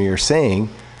close to me are saying,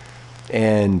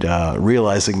 and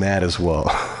realizing that as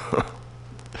well.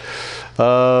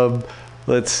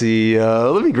 Let's see.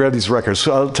 Let me grab these records.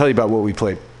 So I'll tell you about what we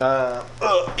played.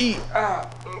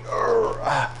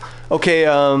 Okay.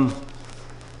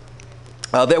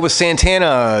 That was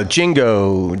Santana,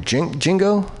 Jingo,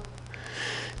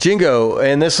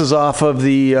 and this is off of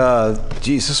the,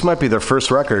 this might be their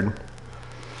first record.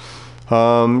 It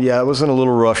was in a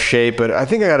little rough shape, but I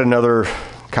think I got another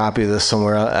copy of this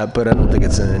somewhere, but I don't think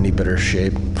it's in any better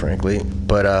shape, frankly.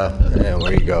 But,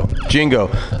 there you go. Jingo,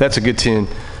 that's a good tune.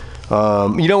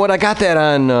 You know what, I got that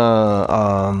on,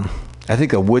 I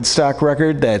think a Woodstock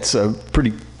record. That's a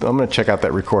pretty... I'm going to check out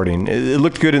that recording. It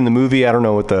looked good in the movie. I don't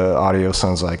know what the audio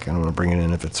sounds like. I don't want to bring it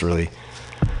in if it's really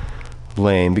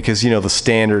lame, because, the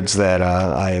standards that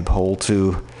I uphold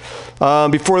to.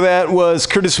 Before that was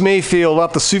Curtis Mayfield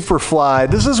off the Superfly.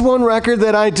 This is one record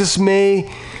that I just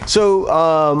may... So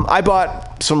I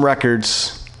bought some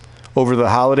records over the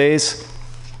holidays.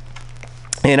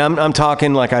 And I'm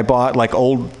talking I bought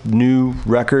old, new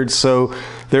records. So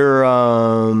they're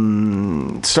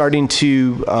starting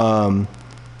to...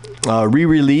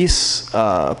 re-release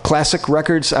classic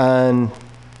records on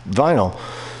vinyl.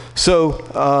 So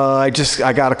I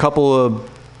got a couple of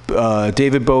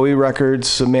David Bowie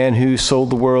records, A Man Who Sold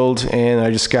the World, and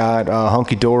I just got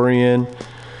Hunky Dory,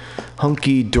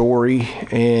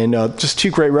 and just two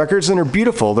great records, and they're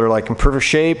beautiful. They're in perfect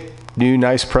shape, new,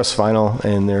 nice pressed vinyl,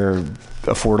 and they're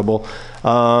affordable.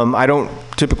 I don't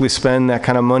typically spend that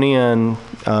kind of money on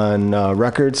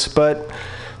records, but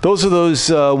those are those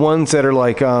ones that are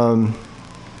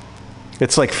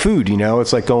it's like food,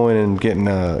 It's like going and getting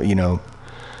a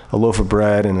loaf of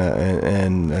bread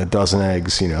and a dozen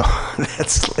eggs,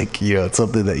 That's it's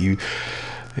something that you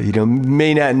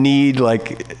may not need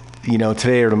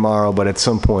today or tomorrow, but at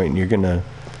some point you're gonna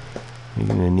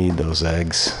need those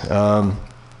eggs.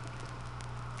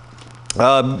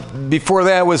 Before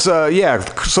that was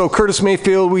so Curtis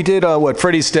Mayfield, we did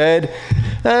Freddy's Dead.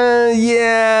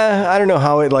 I don't know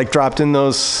how it dropped in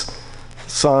those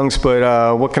songs,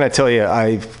 but what can I tell you?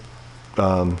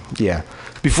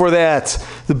 Before that,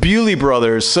 the Bewley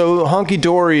Brothers. So Hunky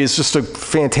Dory is just a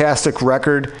fantastic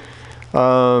record.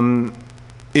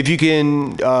 If you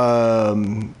can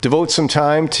devote some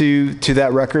time to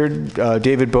that record,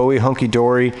 David Bowie, Hunky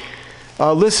Dory,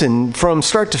 listen from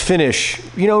start to finish.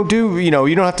 You don't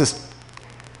have to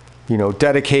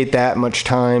dedicate that much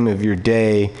time of your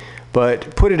day.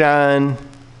 But put it on.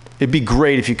 It'd be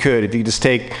great if you could just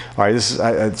take. All right,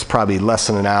 it's probably less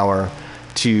than an hour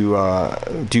to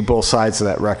do both sides of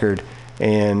that record,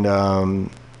 and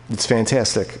it's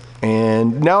fantastic.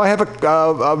 And now I have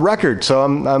a record, so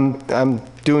I'm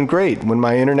doing great. When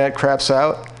my internet craps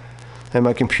out and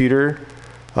my computer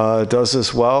does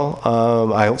as well,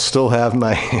 I'll still have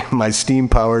my steam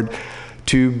powered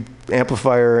tube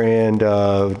amplifier and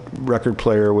record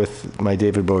player with my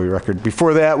David Bowie record.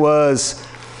 Before that was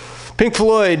Pink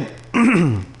Floyd,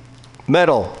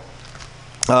 Metal.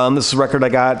 This is a record I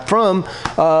got from,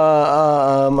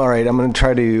 all right, I'm going to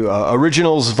try to,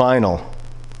 Originals Vinyl.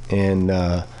 And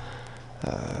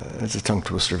that's a tongue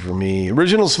twister for me.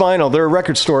 Originals Vinyl, they're a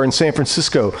record store in San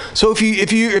Francisco. So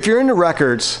if you're into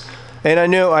records, and I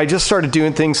know I just started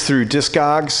doing things through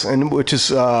Discogs, and which is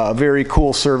a very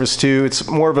cool service too. It's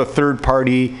more of a third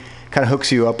party, kind of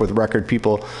hooks you up with record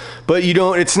people. But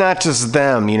it's not just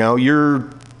them,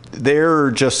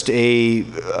 they're just a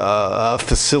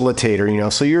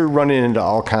facilitator, so you're running into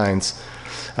all kinds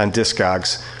on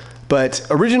Discogs. But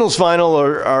Originals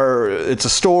Vinyl it's a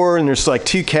store, and there's like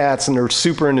two cats, and they're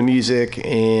super into music,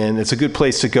 and it's a good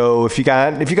place to go if you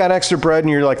got extra bread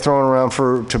and you're like throwing around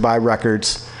to buy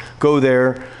records. Go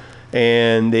there,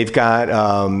 and they've got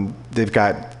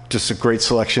just a great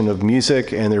selection of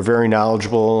music, and they're very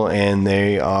knowledgeable, and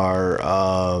they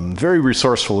are very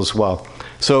resourceful as well.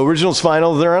 So Originals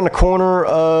Vinyl, they're on the corner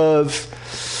of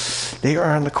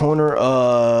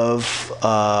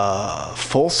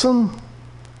Folsom?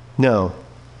 No.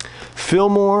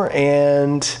 Fillmore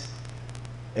and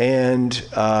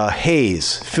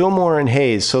Hayes. Fillmore and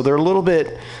Hayes. So they're a little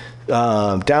bit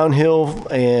downhill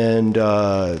and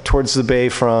towards the bay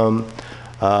from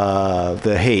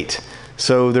the Haight.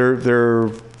 So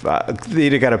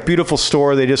they got a beautiful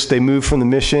store. They moved from the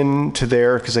Mission to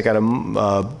there because they got a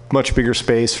much bigger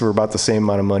space for about the same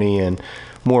amount of money and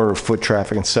more foot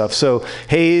traffic and stuff. So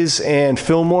Hayes and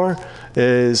Fillmore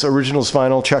is Originals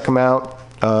Vinyl. Check them out.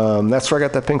 That's where I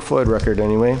got that Pink Floyd record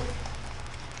anyway.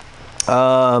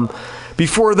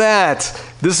 Before that,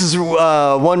 this is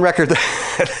one record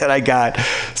that I got.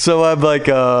 So I'm like,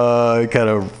 I kind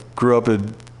of grew up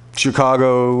in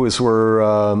Chicago, is where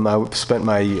I spent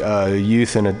my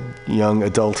youth and young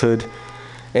adulthood.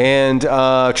 And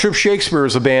Trip Shakespeare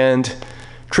was a band.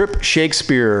 Trip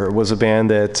Shakespeare was a band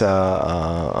that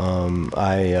I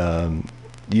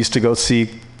used to go see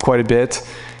quite a bit.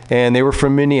 And they were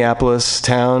from Minneapolis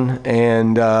town,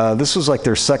 and this was like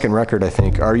their second record, I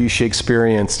think. Are You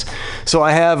Shakespeareanced? So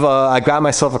I got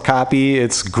myself a copy.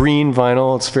 It's green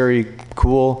vinyl. It's very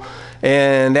cool.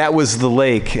 And that was The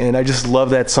Lake, and I just love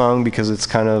that song because it's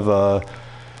kind of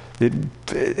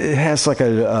it has like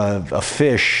a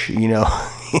fish,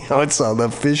 it's the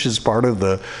fish is part of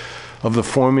the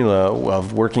formula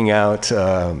of working out,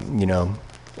 a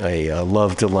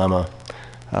love dilemma.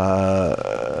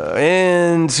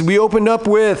 And we opened up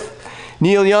with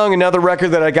Neil Young, another record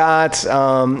that I got.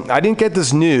 I didn't get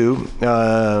this new.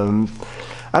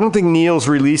 I don't think Neil's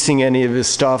releasing any of his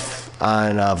stuff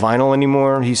on vinyl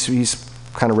anymore. He's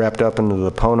kind of wrapped up into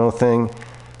the Pono thing,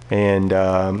 and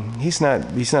he's not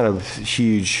a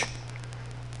huge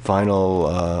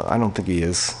vinyl. I don't think he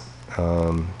is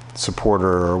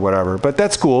supporter or whatever. But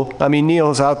that's cool. I mean,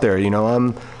 Neil's out there.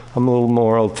 I'm a little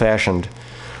more old-fashioned.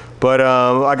 But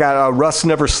I got Rust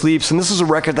Never Sleeps, and this is a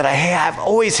record that I've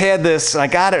always had this. I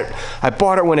got it. I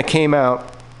bought it when it came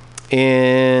out,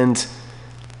 and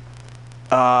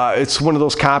it's one of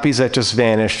those copies that just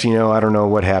vanished. I don't know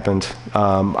what happened.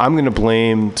 I'm going to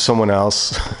blame someone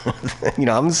else. I'm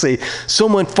going to say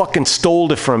someone fucking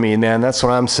stole it from me, man. That's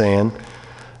what I'm saying.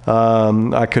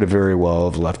 I could have very well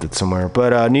have left it somewhere.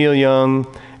 But Neil Young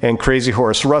and Crazy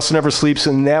Horse, Rust Never Sleeps,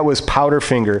 and that was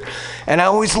Powderfinger. And I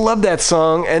always loved that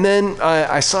song. And then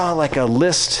I saw like a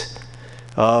list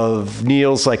of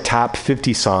Neil's like top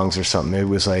 50 songs or something. It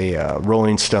was a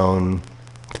Rolling Stone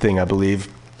thing, I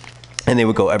believe. And they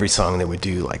would go every song, they would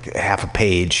do like half a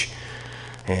page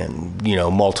and,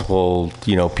 multiple,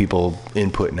 people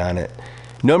inputting on it.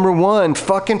 Number one,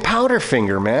 fucking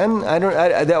Powderfinger, man.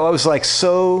 I was like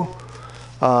so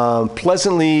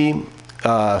pleasantly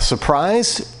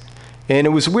surprised, and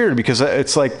it was weird because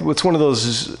it's like it's one of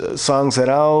those songs that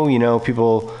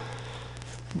people,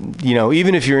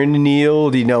 even if you're into Neil,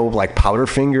 like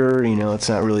Powderfinger, it's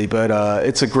not really, but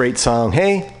it's a great song.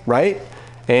 Hey, right?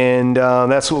 And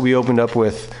that's what we opened up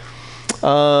with.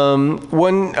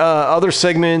 One other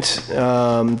segment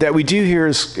that we do here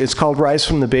is called Rise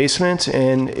from the Basement,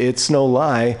 and it's no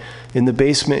lie. In the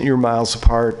basement, you're miles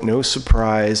apart. No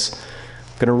surprise.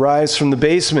 Gonna rise from the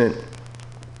basement.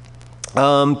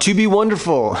 To be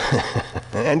wonderful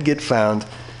and get found.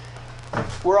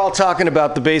 We're all talking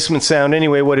about the basement sound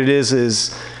anyway. What it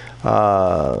is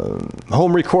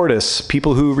home recordists,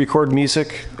 people who record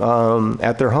music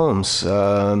at their homes.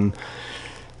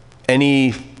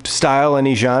 Any style,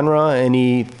 any genre,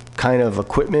 any kind of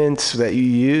equipment that you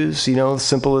use, the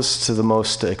simplest to the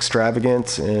most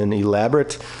extravagant and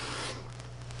elaborate.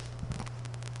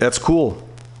 That's cool.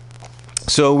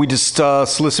 So we just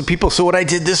solicit people. So what I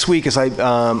did this week is I've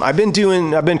been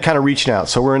kind of reaching out.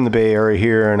 So we're in the Bay Area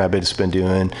here, and I've just been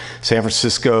doing San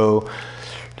Francisco,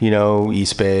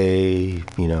 East Bay,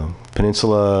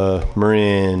 Peninsula,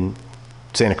 Marin,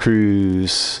 Santa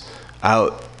Cruz,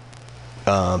 out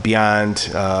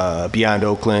beyond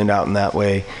Oakland, out in that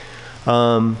way.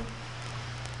 But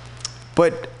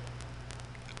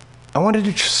I wanted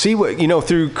to see what,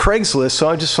 through Craigslist, so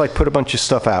I just put a bunch of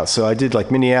stuff out. So I did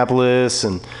Minneapolis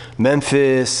and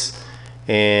Memphis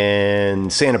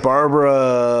and Santa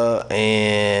Barbara,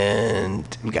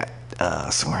 and we got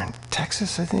somewhere in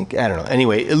Texas, I think. I don't know.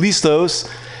 Anyway, at least those.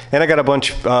 And I got a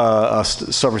bunch of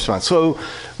stuff response. So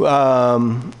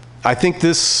I think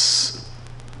this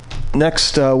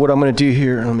next, what I'm going to do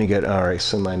here, all right,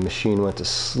 so my machine went to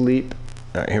sleep.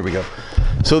 All right, here we go.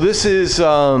 So this is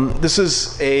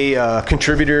a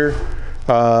contributor,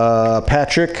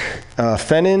 Patrick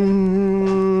Farron.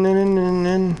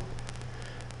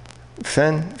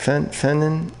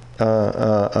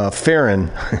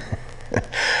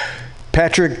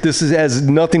 Patrick, this has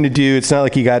nothing to do. It's not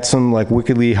like you got some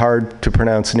wickedly hard to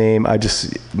pronounce name.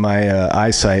 My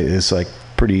eyesight is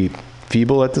pretty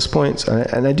feeble at this point,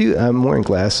 and I'm wearing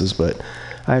glasses, but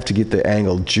I have to get the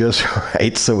angle just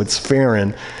right. So it's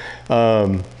Farron.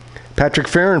 Patrick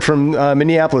Farron from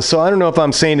Minneapolis. So I don't know if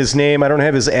I'm saying his name. I don't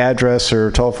have his address or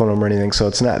telephone number or anything, so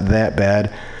it's not that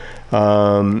bad.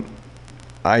 I'm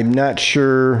not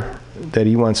sure that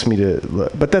he wants me to,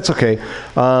 but that's okay.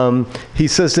 He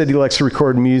says that he likes to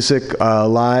record music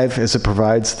live, as it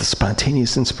provides the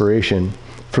spontaneous inspiration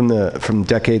from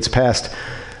decades past.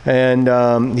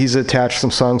 And he's attached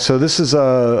some songs. So this is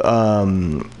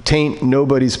Taint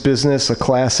Nobody's Business, a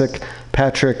classic.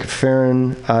 Patrick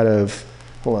Farron out of,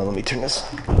 hold on, let me turn this,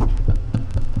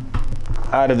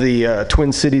 out of the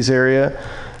Twin Cities area.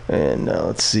 And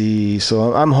let's see.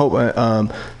 So I'm hoping,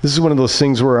 this is one of those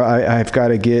things where I've got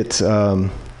to get,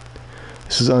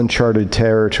 this is uncharted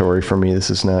territory for me. This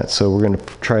is not. So we're going to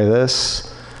try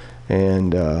this.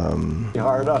 And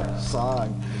hard on a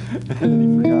song, and he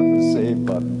forgot the save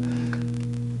button.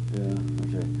 Yeah,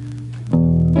 okay.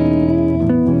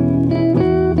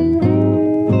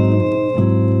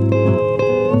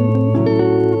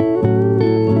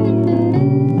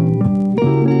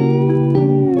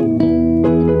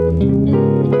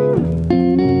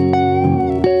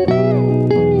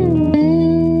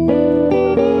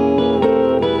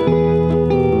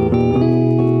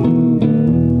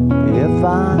 If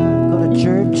I go to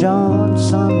church on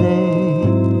Sunday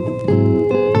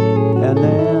and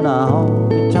then I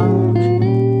honky tonk,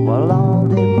 well, all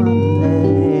day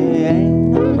Monday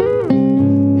ain't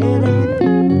it ain't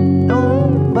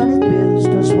nobody's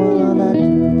business what I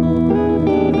do.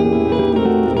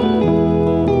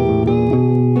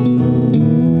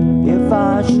 If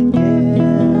I should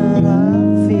get a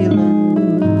feeling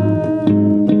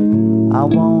I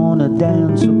wanna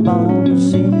dance upon the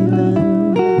ceiling,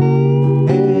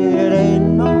 it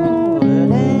ain't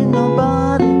nobody's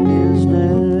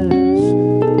business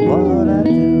what I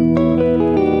do.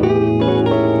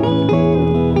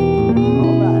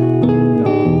 All right.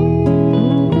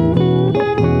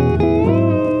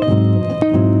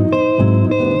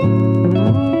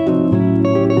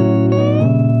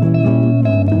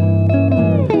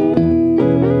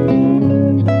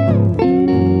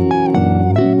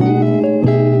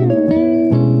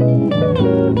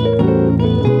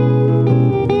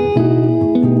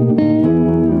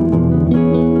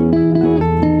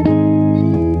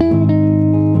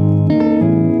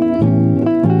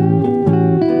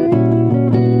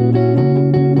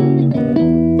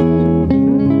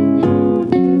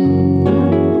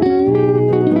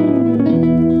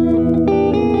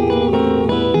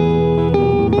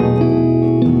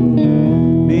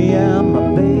 Me and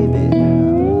my baby,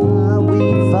 we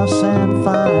fuss and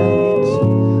fight.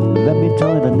 Let me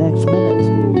tell you the next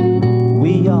minute,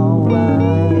 we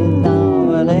alright.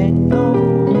 Now it ain't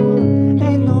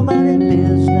nobody's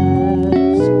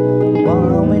business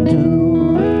what we do.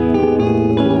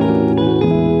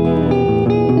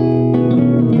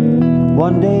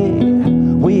 One day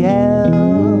we have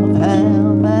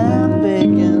ham and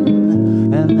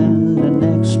bacon, and then the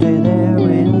next day there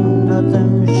ain't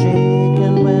nothing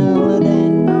shaking. Well, it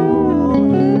ain't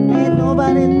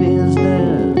nobody's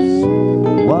business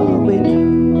what we do.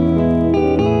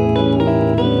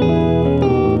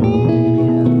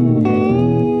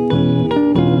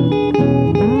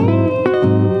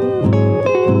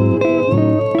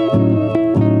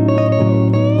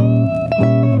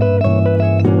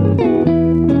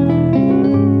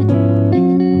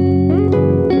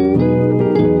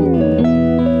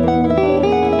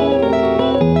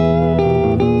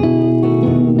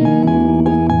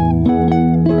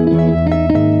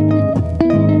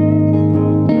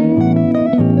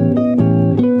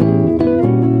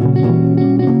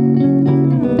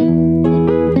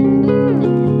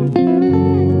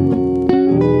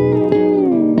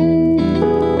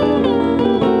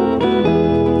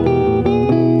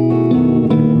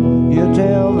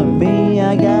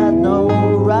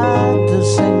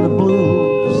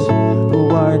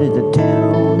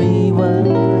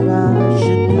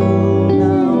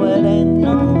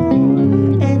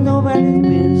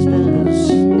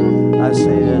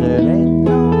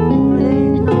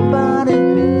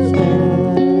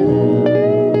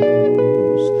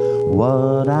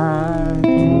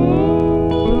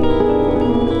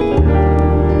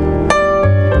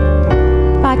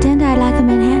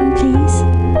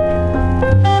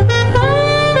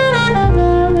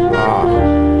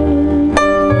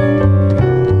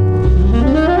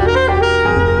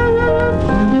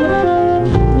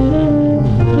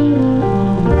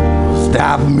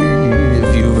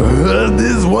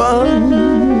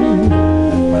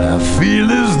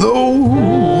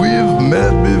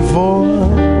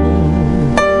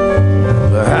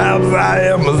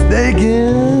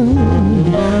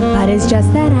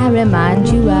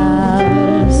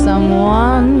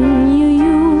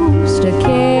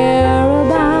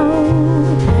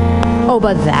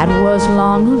 but that was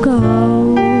long ago.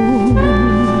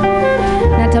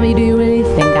 Now tell me, do you really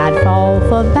think I'd fall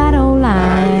for that old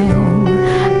line?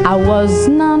 I was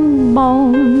not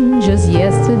born just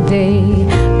yesterday.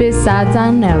 Besides,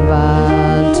 I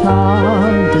never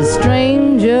talk to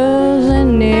strangers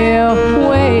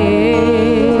anyway.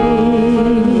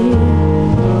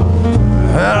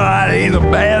 Well, I ain't a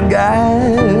bad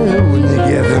guy when you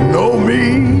get to know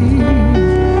me.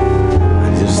 I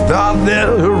just thought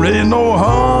there really no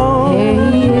harm. Hey,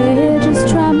 yeah, just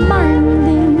try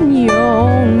minding your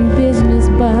own business,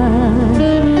 but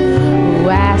who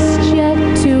asked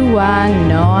you to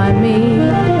annoy me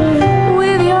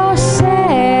with your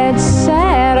sad,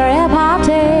 sad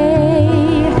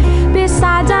repartee?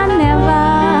 Besides, I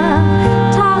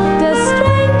never talk to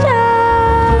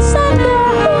strangers anyway.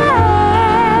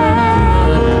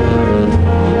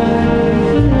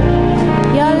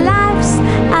 Your life's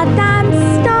a dime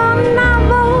store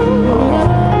novel.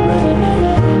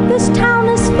 This town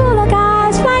is full of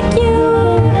guys like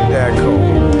you. Yeah, cool.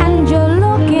 And you're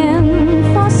looking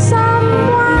for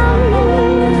someone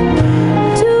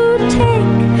to take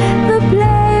the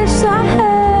place of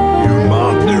her. You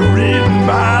must be reading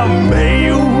my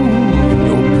mail.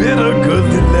 You're bitter 'cause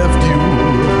they left you.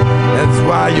 That's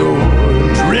why you're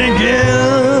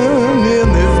drinking in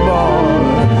this bar.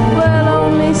 Well,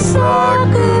 only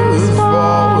suckers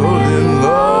fall in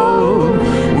love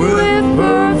with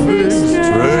perfect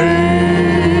strangers.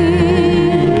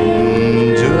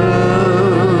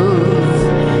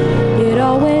 It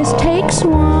always takes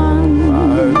one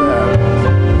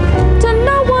to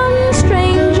know one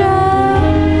stranger.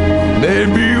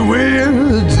 Maybe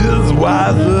we're just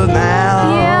wiser now.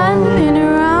 Yeah, I've been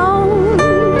around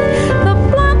the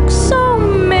block so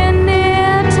many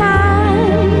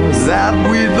times That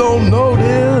we don't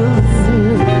notice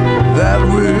that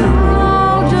we're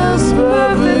all just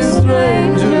perfect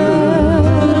strangers.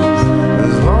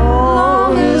 as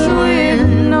long As we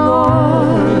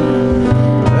know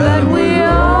that we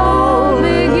all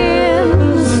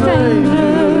begin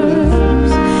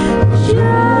strangers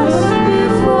just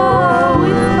before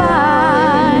we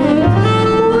find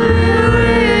we're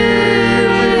really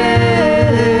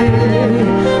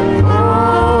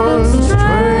all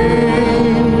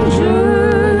strangers.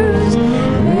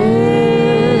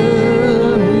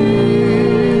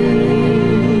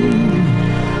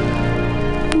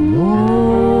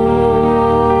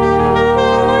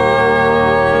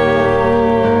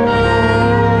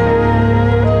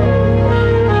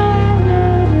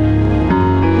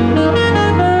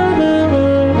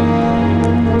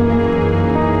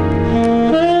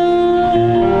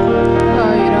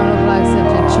 Oh, you don't look like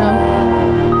such a chump.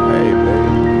 Hey, baby.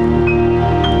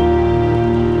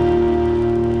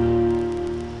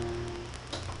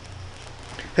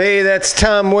 Hey, that's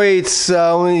Tom Waits.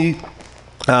 We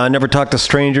never talk to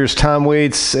strangers. Tom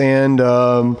Waits and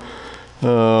oh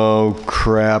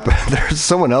crap, there's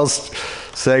someone else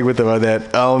sang with them about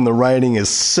that. Oh, and the writing is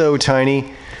so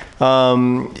tiny.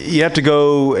 You have to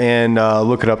go and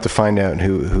look it up to find out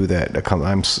who that.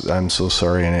 I'm so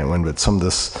sorry on that one, but some of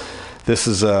this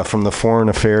is from the Foreign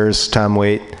Affairs. Tom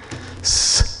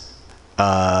Waits.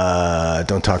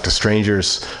 Don't talk to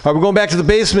strangers. All right, we're going back to the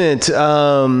basement.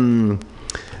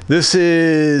 This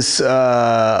is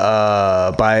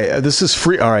this is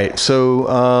free. All right, so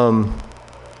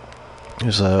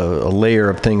there's a layer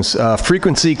of things.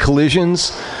 Frequency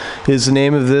Collisions is the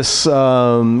name of this.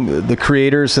 The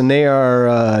creators, and they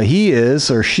are he is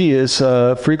or she is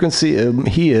Frequency.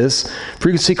 He is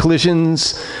Frequency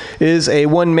Collisions is a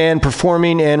one-man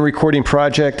performing and recording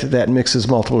project that mixes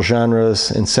multiple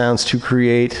genres and sounds to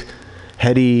create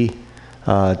heady.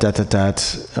 So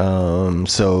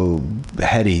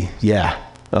heady, yeah.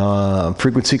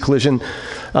 Frequency Collision.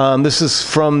 This is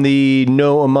from the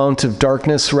No Amount of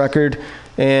Darkness record,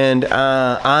 and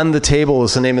On the Table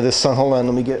is the name of this song. Hold on,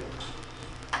 let me get.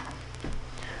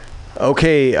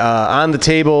 Okay, On the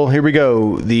Table. Here we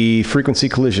go. The Frequency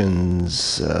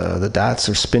Collisions. The dots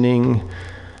are spinning,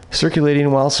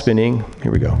 circulating while spinning.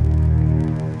 Here we go.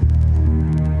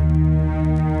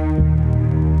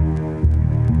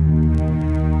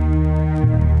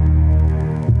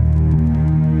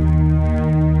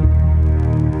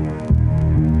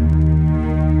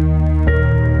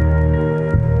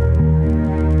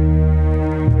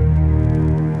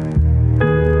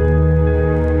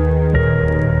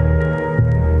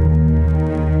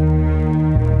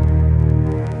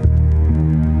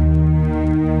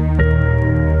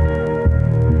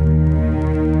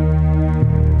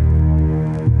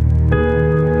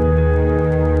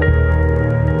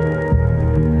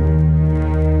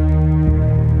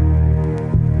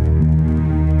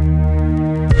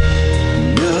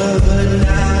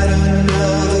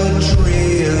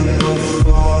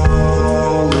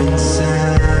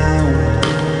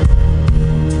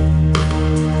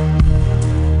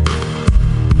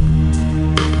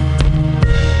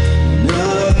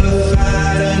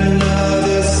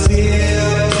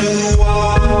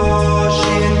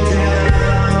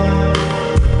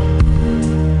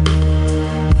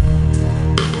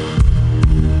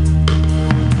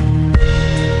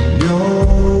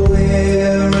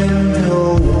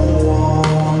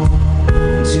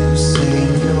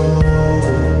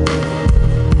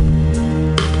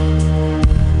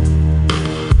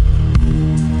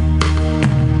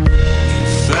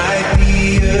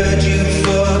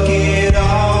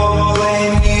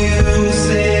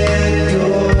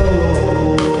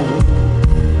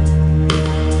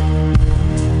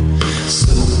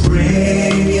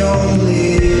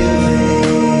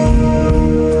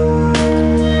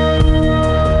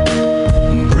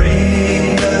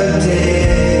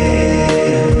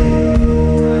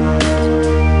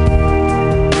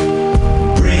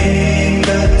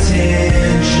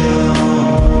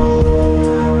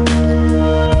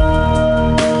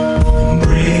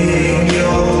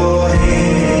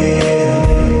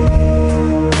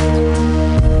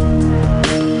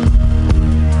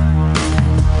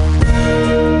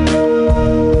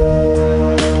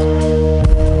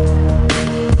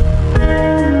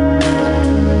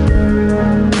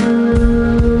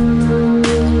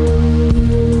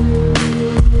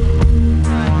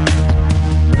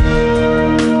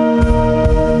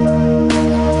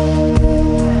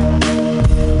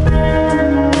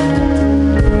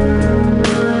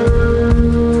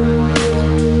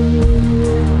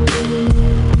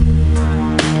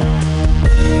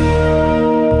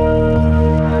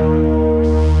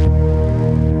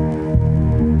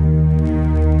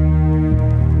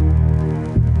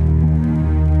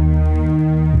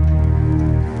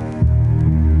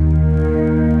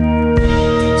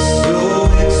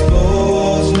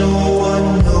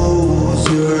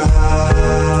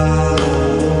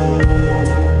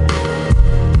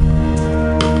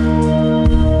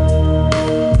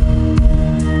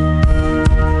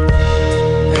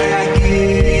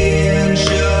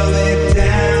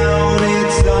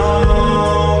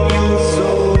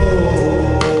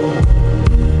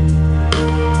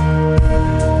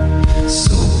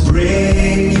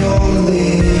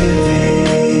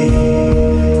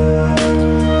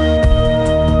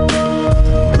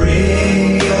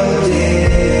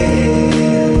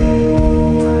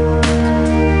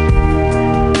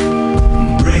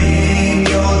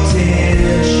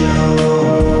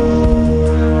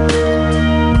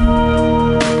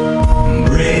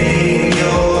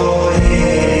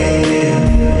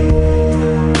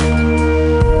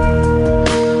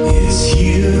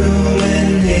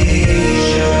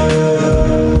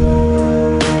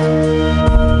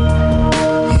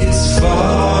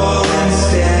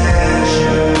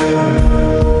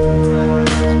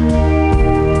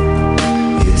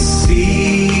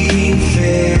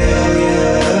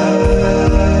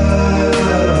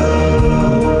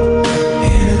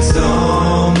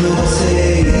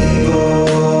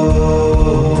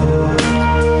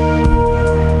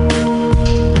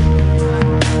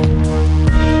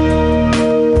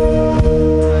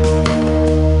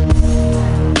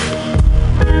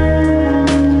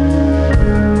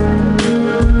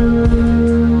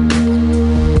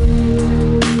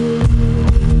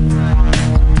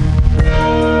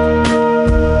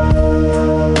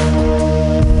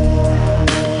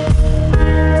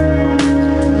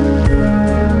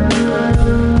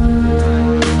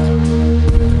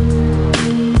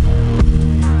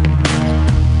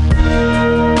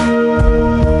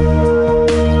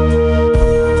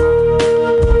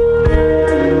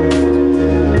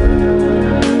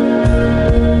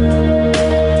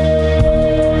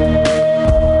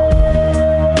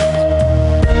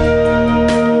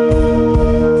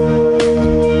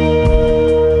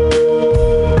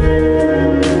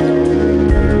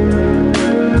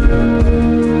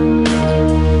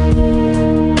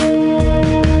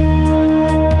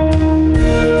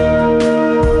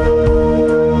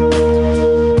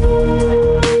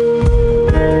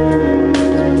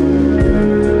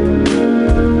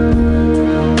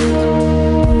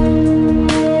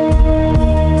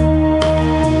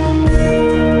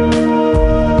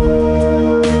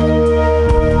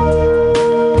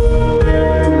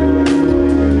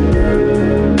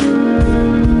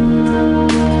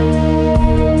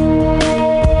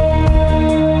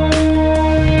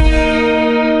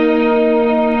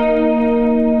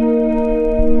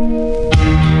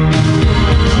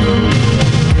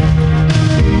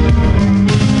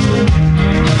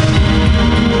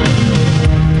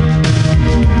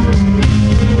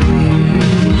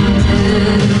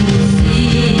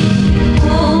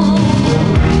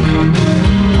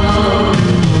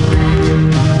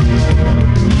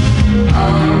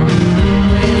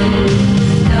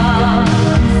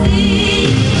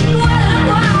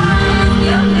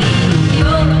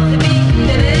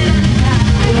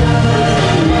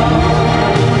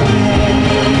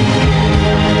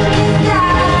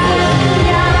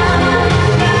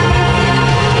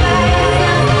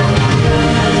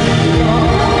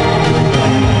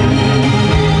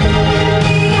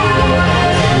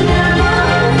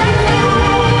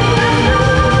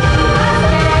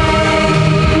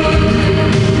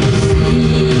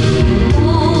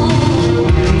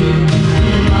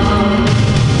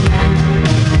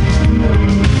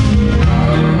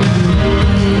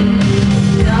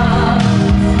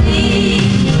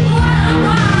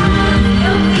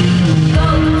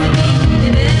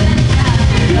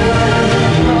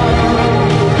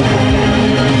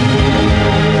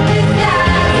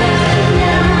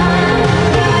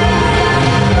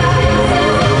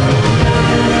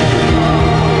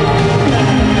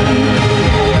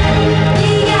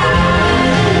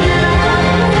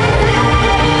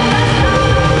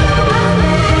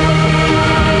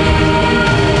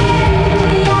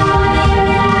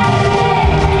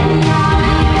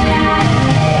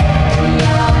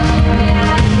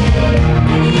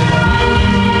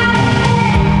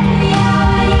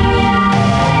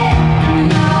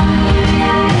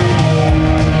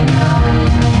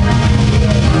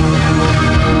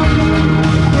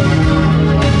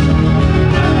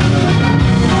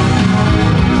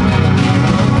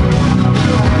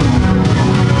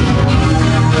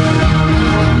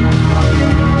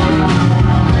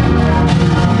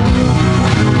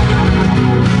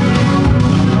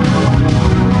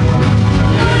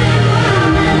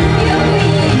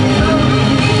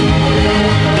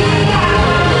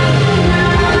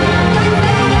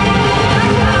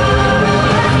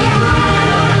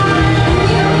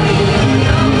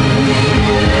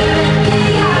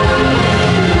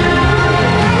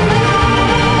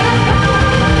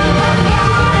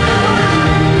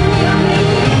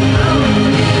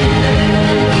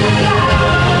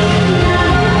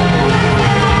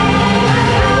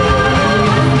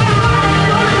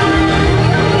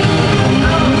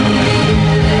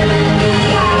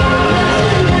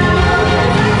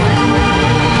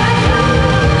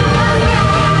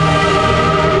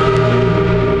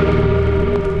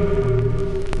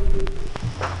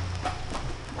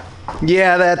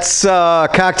 Yeah, that's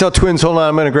Cocktail Twins. Hold on,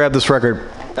 I'm going to grab this record.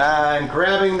 I'm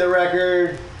grabbing the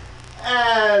record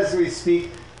as we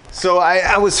speak. So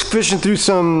I was fishing through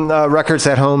some records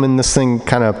at home, and this thing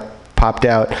kind of popped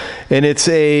out. And it's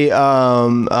a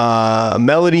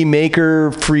Melody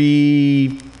Maker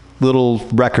free little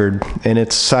record, and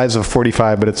it's size of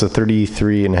 45, but it's a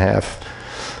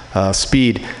 33.5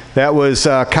 speed. That was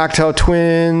Cocktail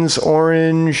Twins,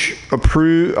 Orange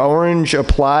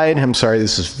Applied. I'm sorry,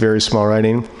 this is very small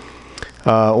writing.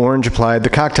 Orange Applied, the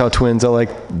Cocktail Twins. I like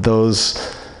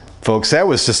those folks. That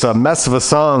was just a mess of a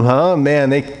song, huh? Man,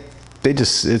 they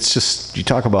just, it's just, you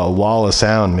talk about a wall of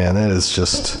sound, man. That is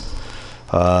just,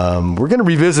 we're going to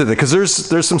revisit it, because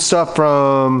there's some stuff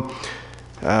from,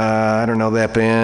 I don't know that band.